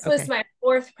 This was Okay. my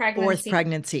fourth Fourth pregnancy.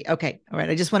 pregnancy. Okay. All right.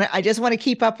 I just want to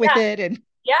keep up with Yeah. it. And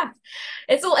Yeah.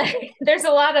 There's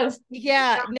a lot of,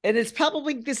 yeah, and this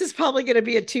is probably going to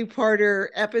be a two-parter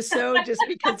episode just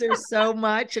because there's so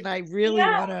much and I really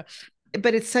yeah. want to,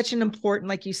 but it's such an important,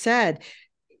 like you said,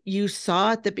 you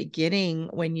saw at the beginning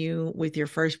when you, with your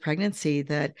first pregnancy,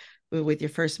 that with your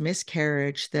first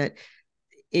miscarriage, that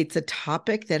it's a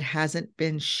topic that hasn't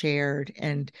been shared,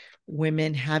 and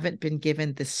women haven't been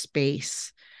given the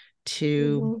space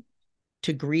to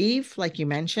Mm-hmm. grieve, like you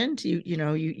mentioned.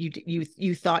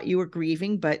 You thought you were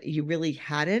grieving, but you really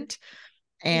hadn't.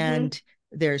 Mm-hmm. And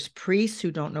there's priests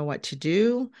who don't know what to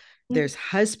do. There's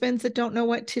husbands that don't know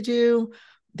what to do.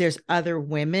 There's other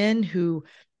women who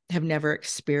have never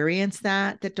experienced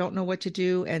that don't know what to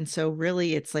do. And so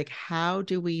really it's like, how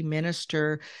do we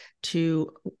minister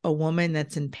to a woman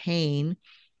that's in pain,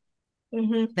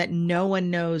 Mm-hmm. that no one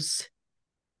knows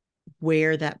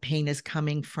where that pain is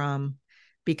coming from,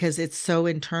 because it's so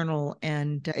internal.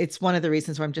 And it's one of the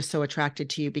reasons why I'm just so attracted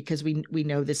to you, because we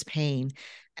know this pain.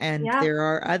 And Yeah. there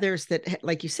are others that,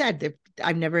 like you said, that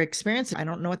I've never experienced it. I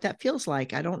don't know what that feels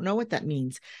like. I don't know what that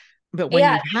means. But when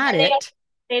Yeah. you've had And it,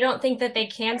 they don't think that they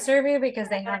can serve you because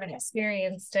they haven't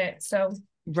experienced it. So,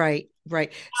 right,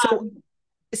 right.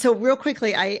 So real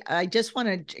quickly, I just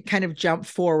want to kind of jump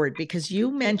forward, because you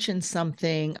mentioned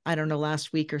something, I don't know,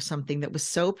 last week or something, that was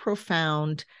so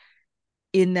profound,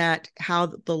 in that how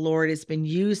the Lord has been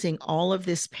using all of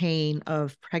this pain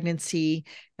of pregnancy.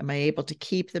 Am I able to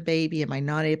keep the baby? Am I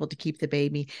not able to keep the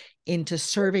baby? Into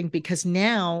serving, because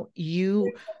now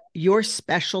your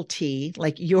specialty,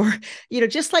 like your,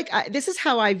 just like this is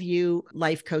how I view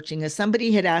life coaching. As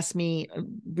somebody had asked me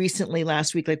recently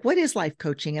last week, like, what is life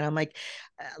coaching? And I'm like,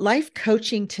 life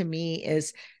coaching to me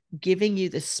is giving you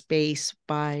the space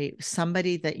by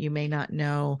somebody that you may not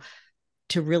know,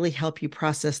 to really help you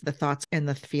process the thoughts and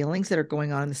the feelings that are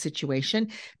going on in the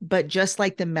situation. But just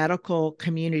like the medical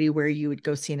community, where you would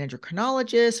go see an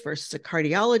endocrinologist versus a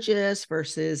cardiologist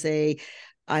versus a,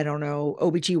 I don't know,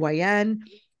 OBGYN,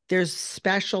 there's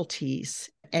specialties.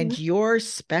 And mhm. your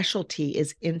specialty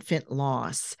is infant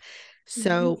loss. Mhm.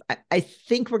 So I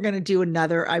think we're going to do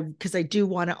another, because I do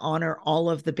want to honor all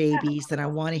of the babies, and I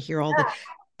want to hear all the,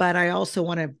 but I also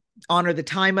want to honor the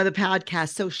time of the podcast.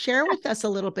 So share with us a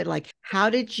little bit, like,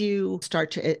 how did you start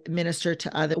to minister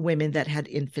to other women that had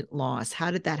infant loss?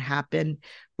 How did that happen?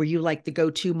 Were you like the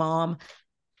go-to mom?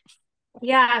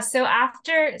 Yeah. So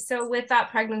with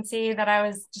that pregnancy that I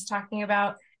was just talking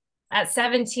about, at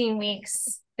 17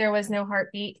 weeks, there was no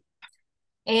heartbeat.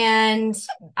 And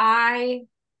I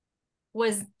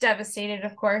was devastated,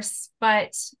 of course,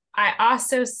 but I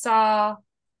also saw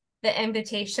the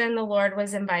invitation the Lord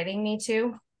was inviting me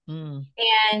to. Mm,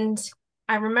 And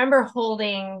I remember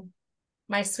holding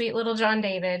my sweet little John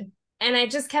David. And I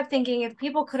just kept thinking, if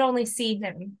people could only see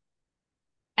him.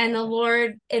 And the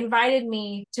Lord invited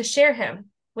me to share him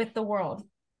with the world.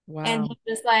 And wow. he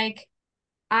was like,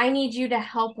 I need you to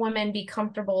help women be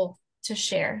comfortable to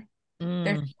share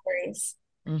their Mm, stories.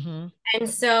 mm-hmm. And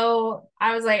so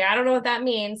I was like, I don't know what that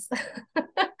means,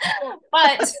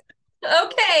 but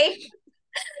okay.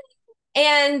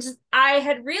 And I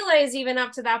had realized, even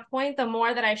up to that point, the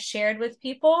more that I shared with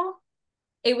people,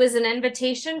 it was an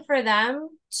invitation for them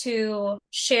to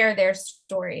share their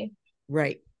story.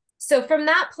 Right. So from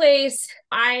that place,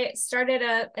 I started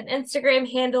an Instagram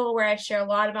handle where I share a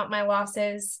lot about my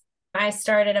losses. I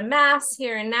started a mass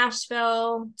here in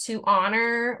Nashville to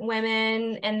honor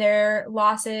women and their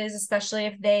losses, especially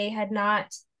if they had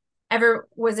not ever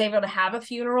was able to have a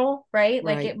funeral, right?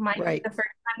 Like Right. it might be Right. the first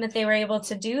time that they were able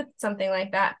to do something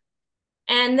like that.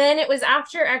 And then it was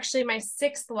after actually my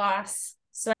sixth loss.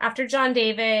 So after John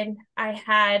David, I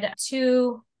had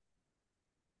two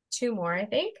more, I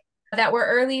think, that were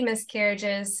early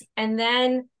miscarriages. And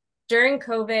then during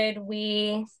COVID,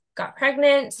 we got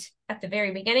pregnant at the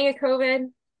very beginning of COVID.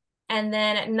 And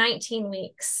then at 19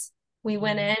 weeks, we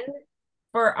went Mm, in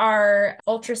for our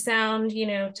ultrasound,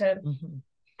 to mm-hmm.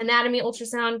 anatomy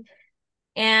ultrasound.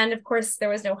 And of course, there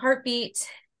was no heartbeat.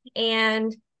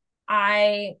 And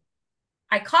I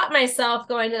I caught myself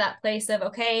going to that place of,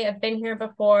 okay, I've been here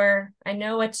before. I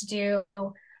know what to do.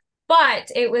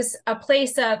 But it was a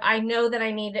place of, I know that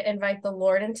I need to invite the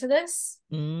Lord into this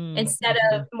Mm, instead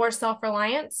mm-hmm. of more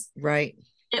self-reliance. Right.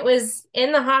 It was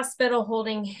in the hospital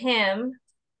holding him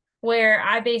where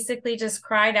I basically just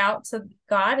cried out to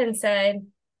God and said,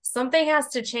 something has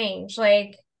to change.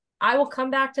 Like, I will come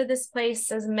back to this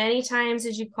place as many times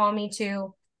as you call me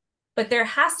to, but there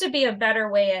has to be a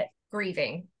better way at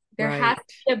grieving. There has Right.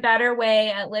 to be a better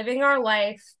way at living our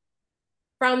life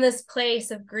from this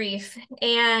place of grief.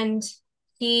 And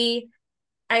he,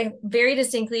 I very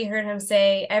distinctly heard him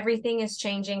say, everything is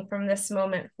changing from this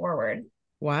moment forward.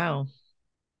 Wow.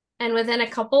 And within a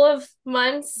couple of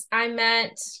months, I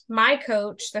met my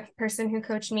coach, the person who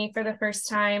coached me for the first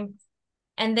time,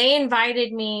 and they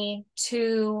invited me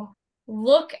to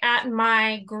look at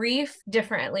my grief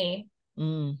differently,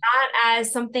 Mm, not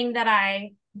as something that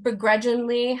I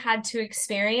begrudgingly had to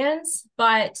experience,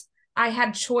 but I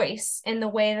had choice in the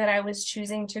way that I was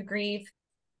choosing to grieve.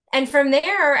 And from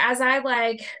there, as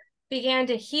I began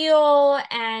to heal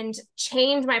and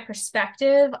change my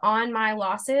perspective on my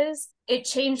losses, it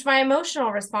changed my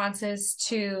emotional responses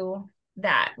to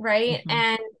that, right? mhm,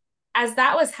 And as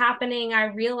that was happening, I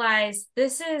realized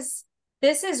this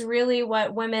is really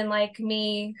what women like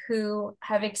me who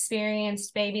have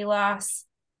experienced baby loss,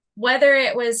 whether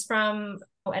it was from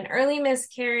an early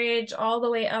miscarriage all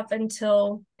the way up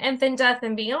until infant death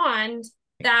and beyond,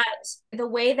 that the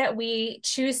way that we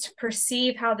choose to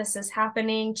perceive how this is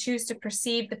happening, choose to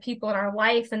perceive the people in our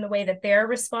life and the way that they're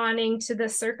responding to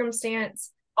this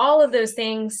circumstance, all of those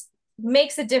things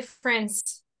makes a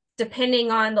difference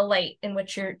depending on the light in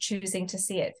which you're choosing to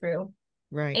see it through.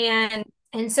 right.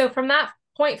 And so from that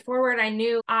point forward, I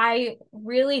knew I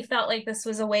really felt like this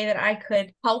was a way that I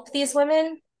could help these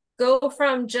women go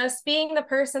from just being the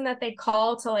person that they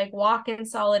call to walk in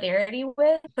solidarity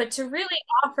with, but to really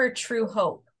offer true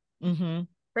hope, Mhm,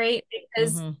 right?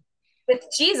 Because mhm. with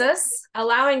Jesus,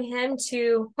 allowing him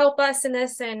to help us in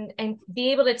this and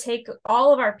be able to take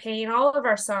all of our pain, all of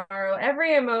our sorrow,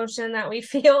 every emotion that we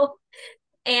feel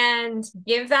and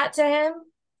give that to him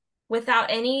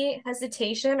without any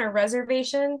hesitation or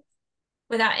reservation,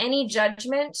 without any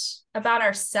judgment about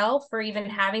ourself or even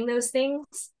having those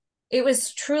things, it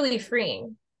was truly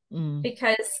freeing Mm.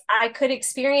 because I could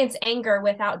experience anger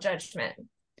without judgment.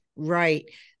 Right.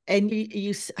 And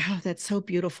oh, that's so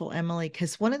beautiful, Emily,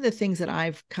 because one of the things that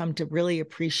I've come to really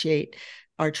appreciate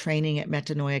our training at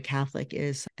Metanoia Catholic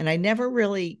is, and I never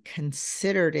really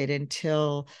considered it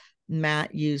until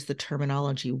Matt used the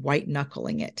terminology white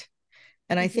knuckling it.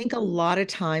 And I think a lot of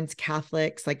times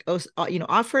Catholics like, oh,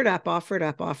 offer it up, offer it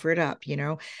up, offer it up,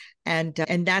 and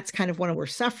that's kind of when we're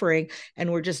suffering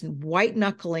and we're just white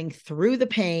knuckling through the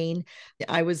pain.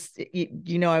 I was in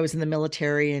the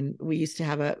military and we used to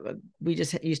have we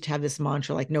just used to have this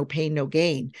mantra like no pain, no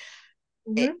gain.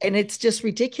 Mm-hmm. And it's just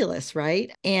ridiculous,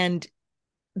 right? And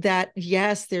that,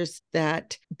 yes, there's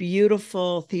that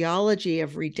beautiful theology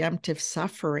of redemptive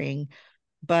suffering,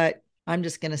 but I'm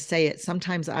just going to say it.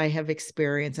 Sometimes I have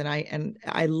experience, and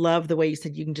I love the way you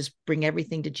said you can just bring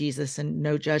everything to Jesus and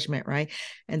no judgment, right?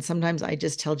 And sometimes I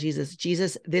just tell Jesus,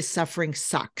 Jesus, this suffering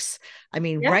sucks. I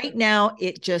mean, Yeah. right now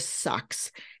it just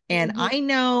sucks. And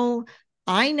Mm-hmm.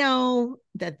 I know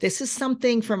that this is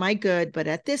something for my good, but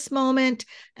at this moment,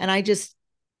 and I just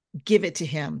give it to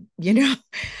him.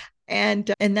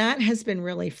 And that has been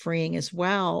really freeing as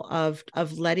well of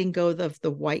letting go of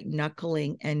the white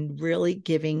knuckling and really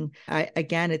giving.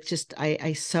 Again, it's just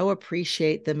I so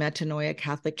appreciate the Metanoia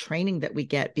Catholic training that we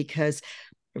get, because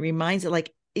it reminds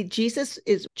it Jesus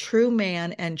is true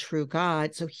man and true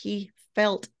God, so he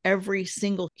felt every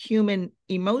single human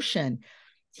emotion.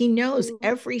 He knows Mm-hmm.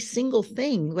 every single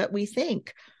thing that we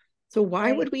think. So why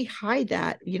Right. would we hide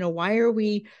that? Why are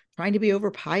we trying to be over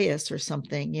pious or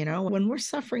something? When we're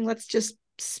suffering, let's just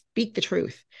speak the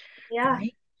truth, Yeah.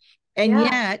 right? And Yeah.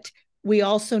 yet we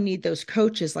also need those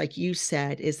coaches, like you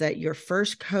said, is that your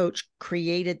first coach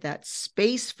created that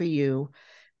space for you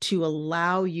to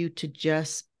allow you to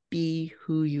just be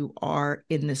who you are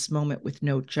in this moment with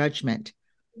no judgment.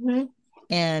 Mm-hmm.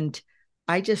 And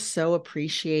I just so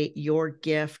appreciate your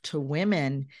gift to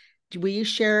women. Will you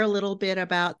share a little bit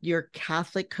about your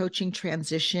Catholic coaching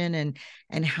transition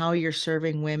and how you're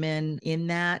serving women in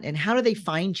that? And how do they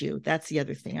find you? That's the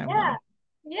other thing I want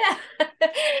Yeah. to. Yeah.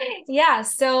 Yeah.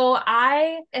 So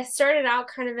I started out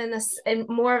kind of in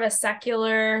more of a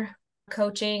secular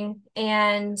coaching,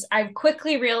 and I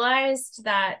quickly realized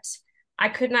that I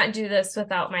could not do this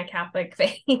without my Catholic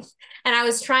faith. And I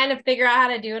was trying to figure out how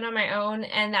to do it on my own.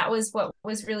 And that was what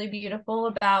was really beautiful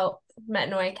about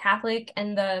Metanoia Catholic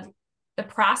and the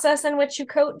process in which you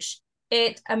coach.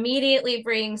 It immediately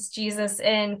brings Jesus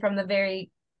in from the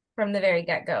very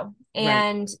get-go. Right.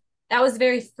 And that was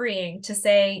very freeing to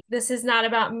say, this is not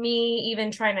about me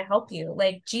even trying to help you.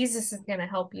 Like, Jesus is going to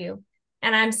help you.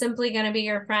 And I'm simply going to be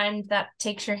your friend that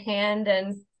takes your hand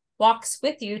and walks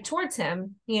with you towards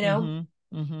him.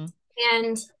 Mm-hmm. Mm-hmm.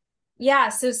 And yeah,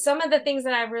 so some of the things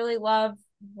that I really love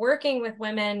working with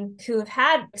women who have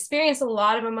had experienced a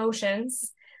lot of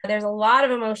emotions. There's a lot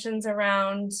of emotions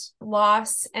around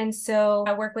loss. And so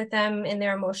I work with them in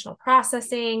their emotional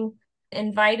processing,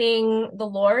 inviting the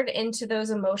Lord into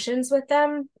those emotions with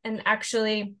them. And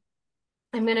actually,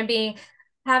 I'm going to be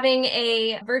having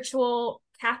a virtual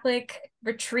Catholic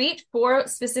retreat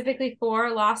specifically for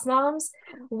lost moms,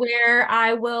 where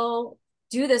I will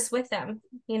do this with them,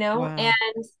 and Wow.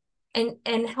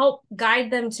 and help guide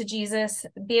them to Jesus,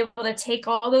 be able to take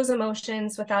all those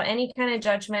emotions without any kind of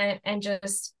judgment and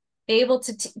just be able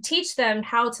to teach them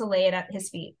how to lay it at his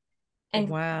feet and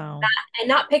Wow.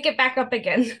 not pick it back up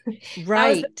again. That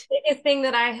was the Right. biggest thing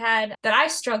that I had that I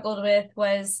struggled with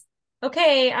was,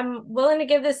 okay, I'm willing to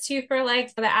give this to you for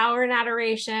like the hour in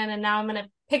adoration, and now I'm going to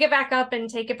pick it back up and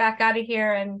take it back out of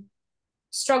here and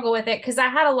struggle with it because I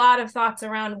had a lot of thoughts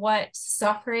around what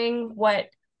suffering, what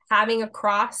having a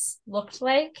cross looked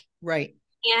like. Right.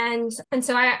 And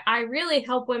so I really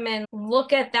help women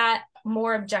look at that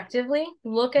more objectively,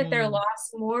 look at their Mm.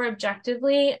 loss more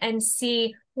objectively, and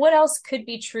see what else could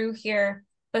be true here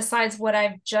besides what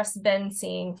I've just been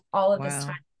seeing all of this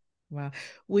time. Wow. Wow.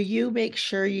 Will you make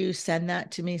sure you send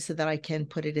that to me so that I can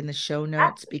put it in the show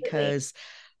notes? Absolutely. Because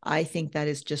I think that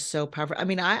is just so powerful. I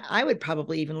mean, I would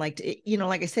probably even like to,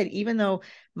 like I said, even though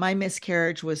my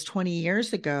miscarriage was 20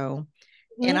 years ago,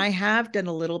 and Mm-hmm. I have done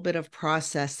a little bit of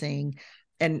processing,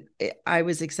 and I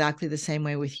was exactly the same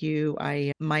way with you.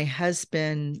 My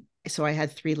husband, so I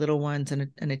had three little ones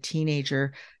and a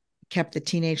teenager, kept the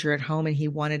teenager at home, and he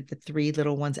wanted the three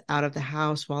little ones out of the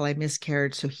house while I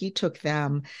miscarried. So he took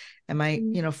them, and my,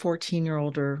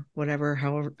 14-year-old or whatever,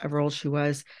 however old she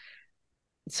was.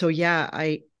 So yeah,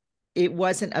 it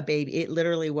wasn't a baby. It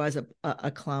literally was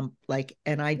a clump, like,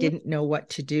 and I didn't know what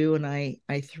to do. And I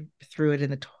threw it in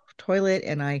the toilet,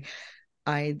 and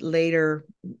I later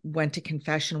went to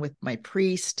confession with my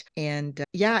priest. And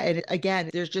yeah, and again,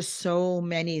 there's just so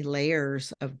many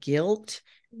layers of guilt,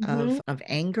 Mm-hmm. of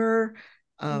anger,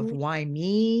 of Mm-hmm. why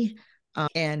me,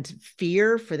 and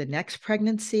fear for the next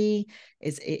pregnancy.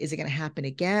 Is it going to happen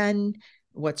again?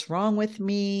 What's wrong with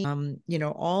me?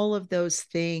 All of those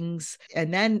things.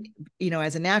 And then,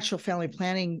 as a natural family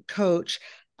planning coach,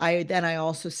 I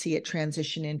also see it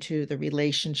transition into the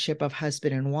relationship of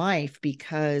husband and wife,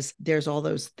 because there's all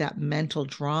that mental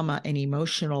drama and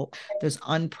those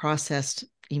unprocessed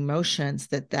emotions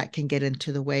that can get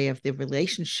into the way of the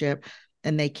relationship,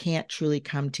 and they can't truly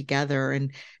come together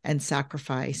and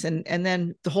sacrifice. And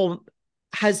then the whole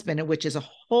husband, which is a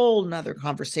whole nother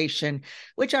conversation,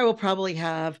 which I will probably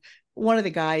have one of the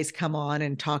guys come on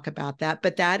and talk about that.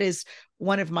 But that is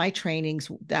one of my trainings.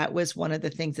 That was one of the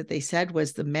things that they said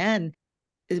was the men,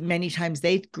 many times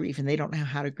they grieve and they don't know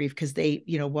how to grieve because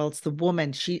well, it's the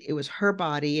woman, it was her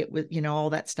body, it was,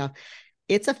 all that stuff.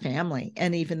 It's a family.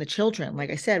 And even the children, like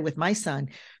I said, with my son,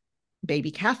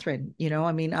 baby Catherine,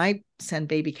 I mean, I send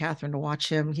baby Catherine to watch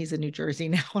him. He's in New Jersey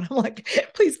now. And I'm like,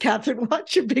 please, Catherine,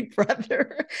 watch your big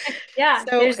brother. Yeah,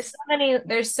 So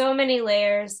there's so many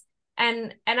layers.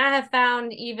 And I have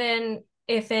found even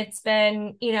if it's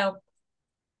been,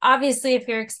 obviously if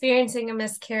you're experiencing a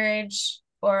miscarriage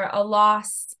or a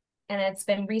loss and it's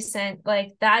been recent,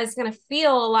 like that is going to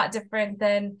feel a lot different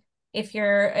than if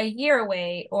you're a year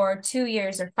away or 2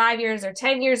 years or 5 years or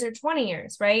 10 years or 20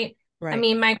 years, right? I right.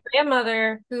 mean, my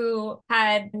grandmother, who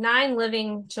had 9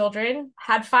 living children,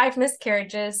 had 5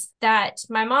 miscarriages that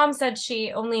my mom said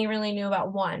she only really knew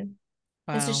about one.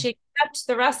 And so Wow. she kept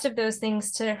the rest of those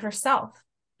things to herself.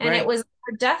 And it Right. was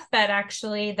her deathbed,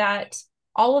 actually, that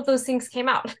all of those things came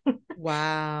out.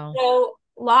 Wow. So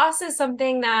loss is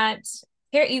something that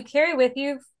you carry with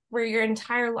you for your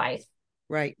entire life.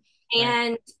 Right.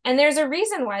 Right. And there's a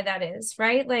reason why that is,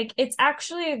 right? Like it's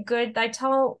actually a good, I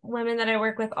tell women that I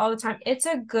work with all the time, it's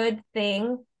a good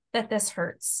thing that this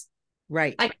hurts.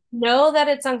 Right. I know that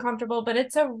it's uncomfortable, but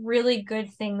it's a really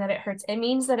good thing that it hurts. It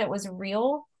means that it was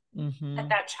real, that Mm-hmm.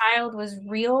 that child was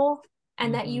real,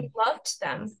 and that you Mm-hmm. loved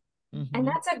them. And Mm-hmm.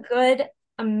 that's a good,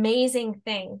 amazing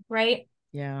thing, right?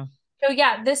 Yeah. So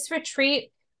yeah, this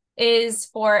retreat is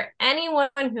for anyone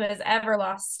who has ever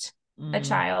lost a Mm.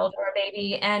 child or a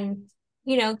baby. And,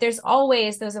 there's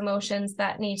always those emotions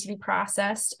that need to be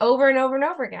processed over and over and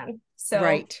over again. So,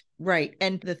 Right. Right.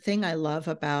 And the thing I love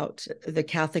about the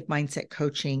Catholic mindset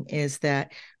coaching is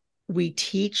that we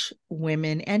teach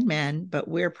women and men, but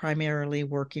we're primarily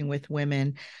working with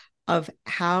women, of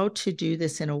how to do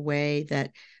this in a way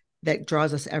that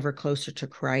draws us ever closer to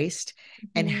Christ,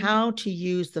 and mhm. how to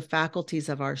use the faculties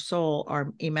of our soul,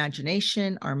 our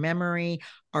imagination, our memory,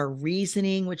 our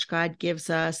reasoning, which God gives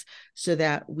us, so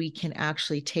that we can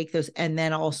actually take those and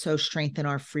then also strengthen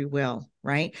our free will,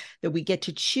 right? That we get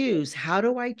to choose. How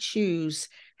do I choose?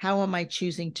 How am I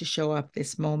choosing to show up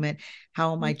this moment?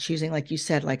 How am I choosing? Like you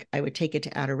said, like I would take it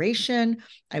to adoration.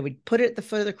 I would put it at the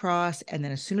foot of the cross. And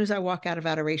then as soon as I walk out of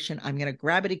adoration, I'm going to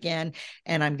grab it again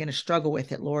and I'm going to struggle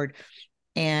with it, Lord.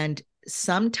 And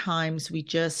sometimes we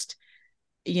just,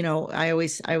 I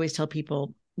always tell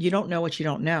people, you don't know what you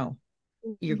don't know.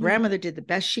 Your grandmother did the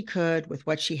best she could with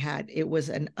what she had. It was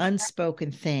an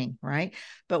unspoken thing, right?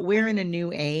 But we're in a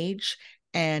new age,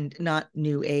 and not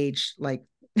new age like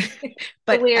The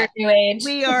but weird new age.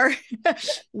 we are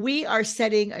we are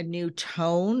setting a new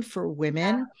tone for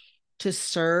women to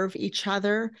serve each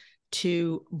other,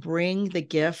 to bring the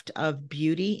gift of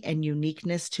beauty and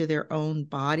uniqueness to their own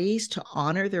bodies, to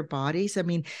honor their bodies. I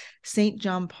mean, St.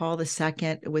 John Paul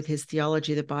II, with his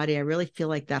theology of the body, I really feel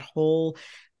like that whole,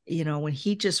 when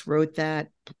he just wrote that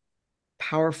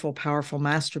powerful, powerful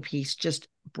masterpiece, just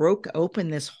broke open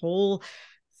this whole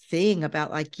thing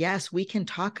about, like, yes, we can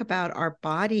talk about our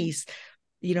bodies.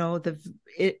 The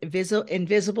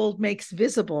invisible makes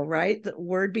visible, right? The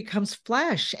word becomes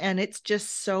flesh, and it's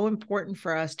just so important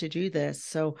for us to do this.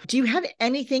 So do you have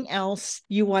anything else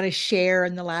you want to share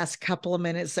in the last couple of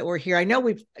minutes that we're here? I know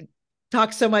we've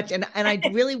talked so much, and I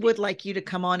really would like you to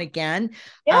come on again.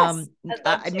 Yes, I'd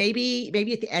love to.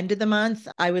 Maybe at the end of the month,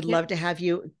 I would Yeah, love to have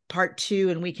you part 2,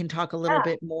 and we can talk a little yeah,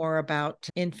 bit more about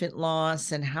infant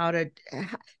loss and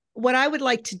what I would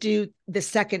like to do the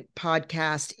second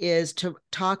podcast is to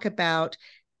talk about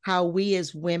how we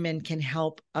as women can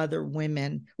help other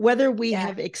women, whether we yeah,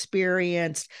 have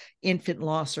experienced infant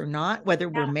loss or not, whether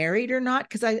we're yeah. married or not.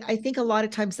 Because I think a lot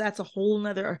of times that's a whole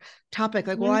nother topic.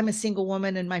 Like, well, Mhm. I'm a single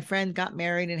woman and my friend got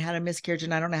married and had a miscarriage,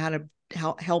 and I don't know how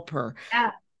to help her.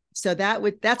 Yeah. So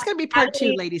that's going to be How part do 2,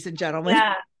 we, ladies and gentlemen.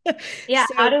 yeah, yeah.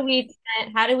 So How do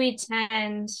we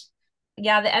tend,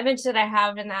 yeah, the image that I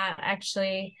have in that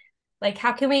actually, like,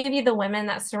 how can we be the women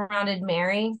that surrounded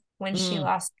Mary when she mm,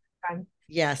 lost her son,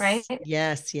 right? yes,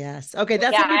 yes, yes. Okay,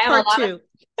 that's Yeah, going to be part 2.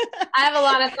 I have a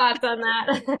lot of thoughts on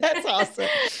that. That's awesome.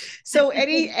 So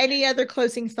any other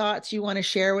closing thoughts you want to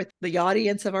share with the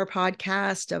audience of our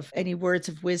podcast, of any words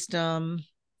of wisdom?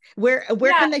 Where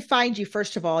Yeah, can they find you,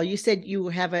 first of all? You said you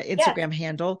have an yes. Instagram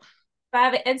handle. I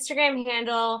have an Instagram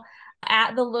handle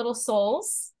at the Little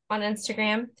Souls on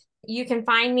Instagram. You can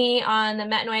find me on the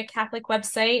Metanoia Catholic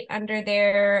website under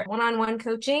their one-on-one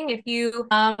coaching. If you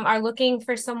are looking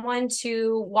for someone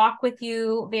to walk with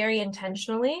you very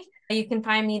intentionally, you can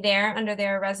find me there under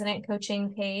their resident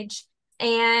coaching page.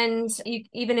 And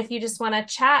even if you just want to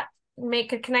chat,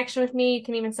 make a connection with me, you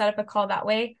can even set up a call that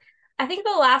way. I think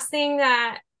the last thing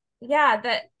that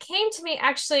came to me,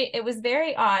 actually, it was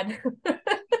very odd.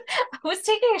 I was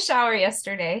taking a shower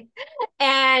yesterday,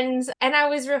 and I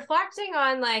was reflecting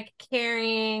on like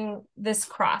carrying this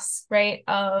cross, right,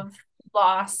 of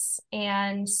loss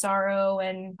and sorrow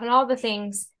and all the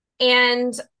things.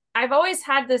 And I've always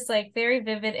had this like very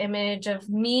vivid image of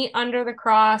me under the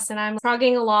cross, and I'm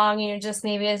trudging along, just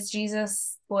maybe as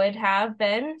Jesus would have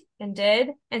been and did.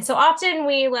 And so often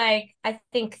we like, I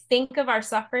think of our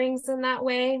sufferings in that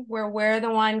way, where we're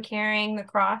the one carrying the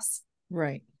cross.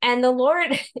 Right. And the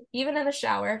Lord, even in the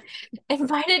shower,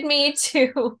 invited me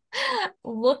to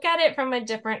look at it from a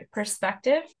different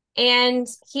perspective. And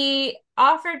he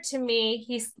offered to me,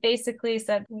 he basically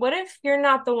said, what if you're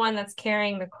not the one that's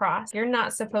carrying the cross? You're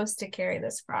not supposed to carry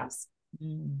this cross.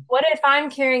 Mm. What if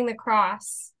I'm carrying the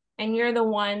cross and you're the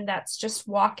one that's just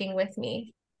walking with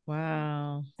me?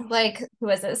 Wow. Like, who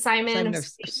was it? Simon Simon of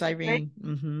of Cyrene, right? Cyrene.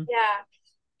 Mm-hmm. Yeah.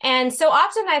 And so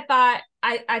often I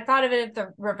thought of it as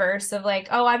the reverse of like,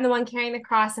 oh, I'm the one carrying the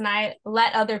cross and I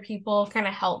let other people kind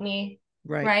of help me,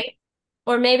 Right. right?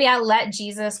 Or maybe I let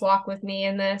Jesus walk with me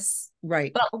in this.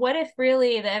 Right. But what if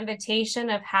really the invitation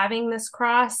of having this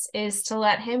cross is to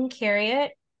let him carry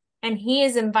it, and he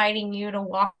is inviting you to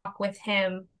walk with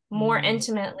him more Mm.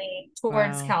 intimately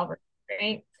towards Wow. Calvary,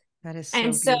 right? That is so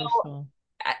And so beautiful.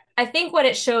 I think what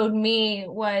it showed me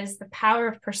was the power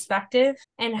of perspective,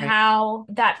 and Right. how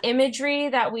that imagery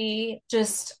that we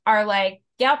just are like,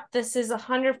 yep, this is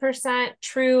 100%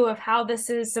 true of how this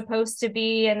is supposed to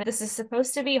be. And this is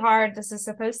supposed to be hard. This is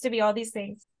supposed to be all these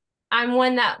things. I'm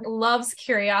one that loves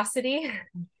curiosity.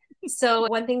 So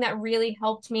one thing that really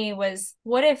helped me was,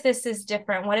 what if this is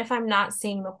different? What if I'm not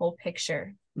seeing the whole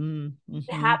picture? Mm.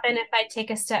 Mm-hmm. Happen if I take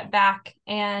a step back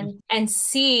and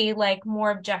see like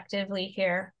more objectively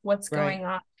here what's Right. going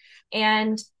on.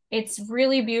 And it's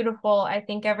really beautiful. I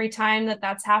think every time that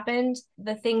that's happened,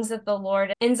 the things that the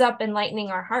Lord ends up enlightening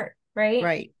our heart, right?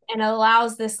 Right. And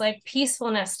allows this like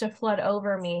peacefulness to flood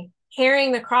over me.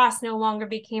 Carrying the cross no longer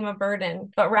became a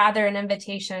burden, but rather an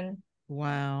invitation.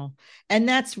 Wow. And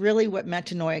that's really what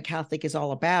Metanoia Catholic is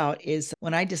all about. Is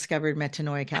when I discovered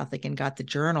Metanoia Catholic and got the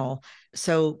journal.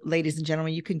 So ladies and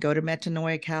gentlemen, you can go to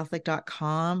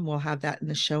metanoiacatholic.com. We'll have that in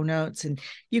the show notes, and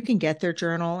you can get their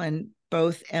journal. And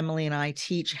both Emily and I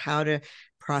teach how to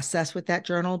process with that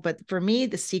journal. But for me,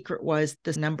 the secret was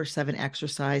this number 7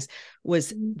 exercise was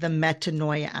the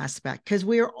metanoia aspect, because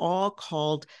we are all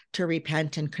called to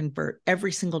repent and convert.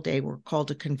 Every single day we're called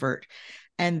to convert.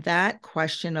 And that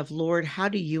question of, Lord, how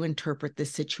do you interpret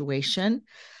this situation?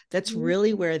 That's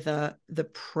really where the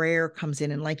prayer comes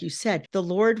in. And like you said, the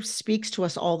Lord speaks to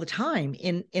us all the time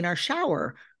in our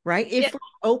shower, right? If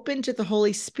we're open to the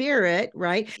Holy Spirit,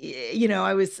 right?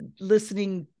 I was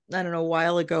listening, I don't know, a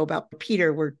while ago about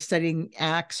Peter. We're studying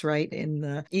Acts, right, in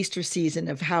the Easter season,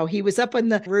 of how he was up on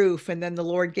the roof and then the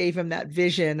Lord gave him that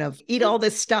vision of eat all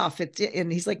this stuff.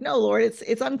 And he's like, no, Lord,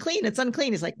 it's unclean. It's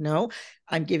unclean. He's like, no,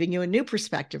 I'm giving you a new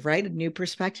perspective, right? A new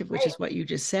perspective, which is what you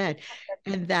just said.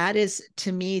 And that is,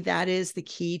 to me, that is the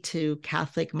key to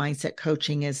Catholic mindset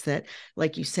coaching, is that,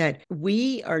 like you said,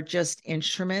 we are just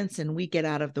instruments and we get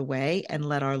out of the way and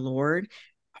let our Lord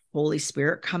Holy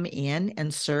Spirit come in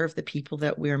and serve the people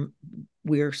that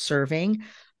we're serving.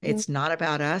 It's not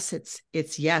about us.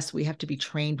 It's yes, we have to be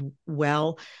trained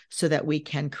well so that we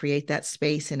can create that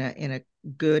space in a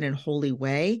good and holy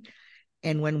way.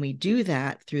 And when we do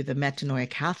that through the Metanoia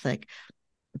Catholic,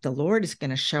 the Lord is going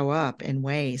to show up in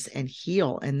ways and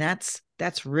heal. And that's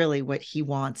really what he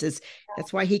wants.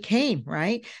 That's why he came,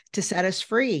 right? To set us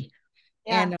free.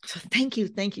 Yeah. And so thank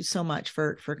you so much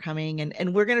for coming,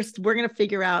 and we're gonna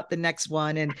figure out the next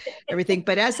one and everything.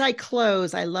 But as I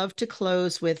close, I love to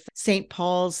close with St.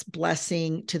 Paul's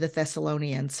blessing to the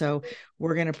Thessalonians. So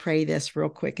we're gonna pray this real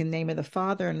quick in the name of the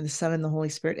Father and the Son and the Holy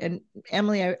Spirit. And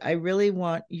Emily, I really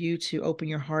want you to open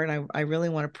your heart. I really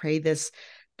want to pray this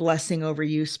blessing over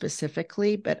you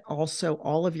specifically, but also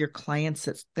all of your clients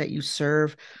that you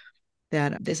serve.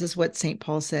 That this is what St.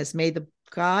 Paul says: may the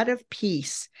God of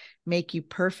peace make you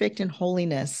perfect in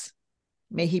holiness.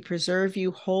 May he preserve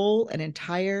you whole and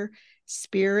entire,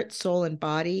 spirit, soul, and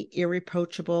body,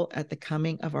 irreproachable at the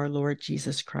coming of our Lord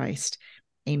Jesus Christ.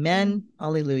 Amen.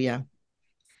 Alleluia.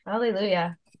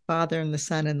 Hallelujah. Father and the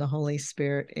Son and the Holy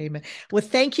Spirit. Amen. Well,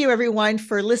 thank you everyone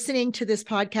for listening to this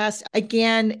podcast.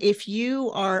 Again, if you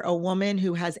are a woman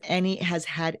who has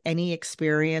had any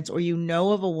experience, or you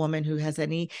know of a woman who has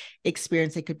any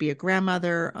experience, it could be a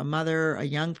grandmother, a mother, a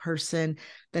young person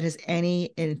that has any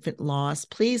infant loss,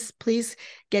 please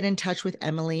get in touch with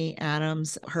Emily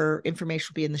Adams. Her information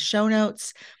will be in the show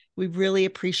notes. We really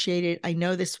appreciate it. I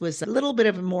know this was a little bit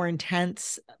of a more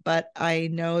intense, but I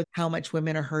know how much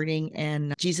women are hurting,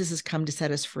 and Jesus has come to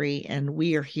set us free, and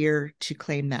we are here to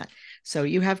claim that. So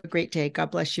you have a great day.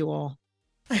 God bless you all.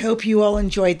 I hope you all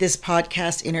enjoyed this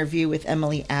podcast interview with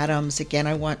Emily Adams. Again,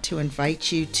 I want to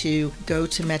invite you to go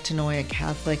to Metanoia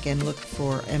Catholic and look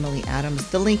for Emily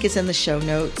Adams. The link is in the show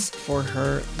notes for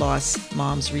her Lost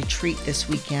Moms retreat this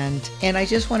weekend. And I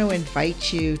just want to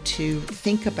invite you to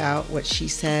think about what she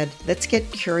said. Let's get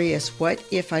curious. What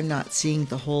if I'm not seeing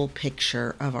the whole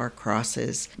picture of our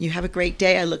crosses? You have a great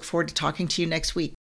day. I look forward to talking to you next week.